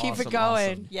awesome. Keep awesome, it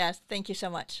going. awesome. Yes. Thank you so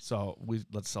much. So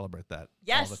let's celebrate that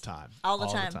Yes. all the time. All the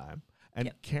time. And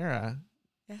Yep. Kara,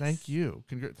 Yes. thank you.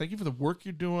 Thank you for the work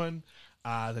you're doing,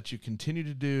 that you continue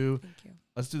to do. Thank you.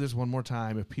 Let's do this one more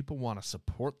time. If people want to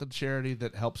support the charity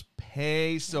that helps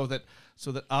pay so that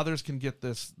others can get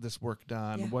this work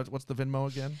done, Yeah. what's the Venmo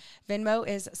again? Venmo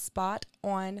is Spot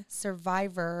on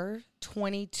Survivor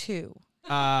 22.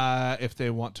 If they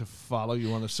want to follow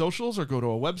you on the socials or go to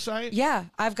a website. Yeah,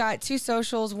 I've got two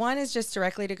socials. One is just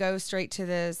directly to go straight to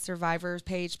the Survivors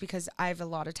page because I have a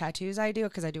lot of tattoos I do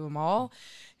because I do them all.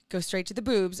 Go straight to the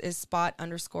boobs is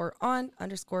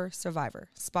spot_on_survivor.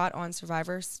 Spot on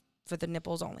survivors for the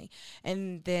nipples only.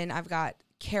 And then I've got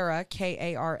Kara,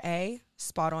 Kara,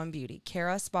 Spot on Beauty.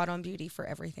 Kara, Spot on Beauty for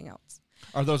everything else.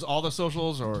 Are those all the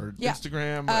socials or Yeah.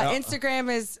 Instagram?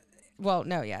 Instagram is,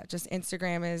 just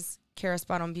Instagram is Kara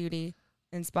Spot on Beauty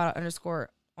and Spot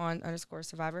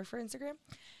 _on_survivor for Instagram.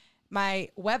 My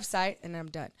website, and I'm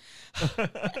done.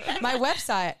 My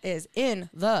website is in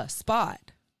the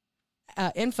spot.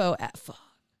 Info at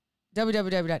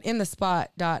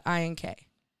www.inthespot.ink.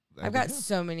 I've got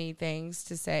so many things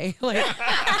to say. Like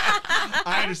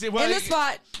I understand. Well, in the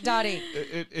spot. Inc.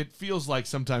 It feels like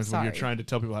sometimes when you're Sorry. trying to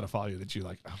tell people how to follow you that you're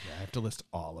like, okay, I have to list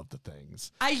all of the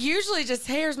things. I usually just,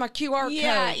 here's my QR code.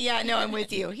 Yeah, no, I'm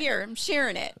with you. Here, I'm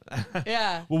sharing it.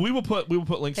 Yeah. Well, we will put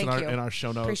links Thank you. in our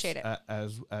show notes. Appreciate it.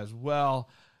 As well.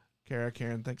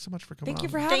 Karen, thanks so much for coming Thank on. you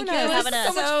for having Thank you us. for having This is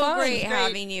us. so much So fun. great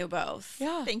having you both.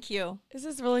 Yeah. Thank you. This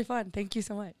is really fun. Thank you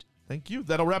so much. Thank you.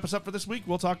 That'll wrap us up for this week.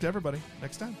 We'll talk to everybody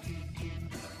next time.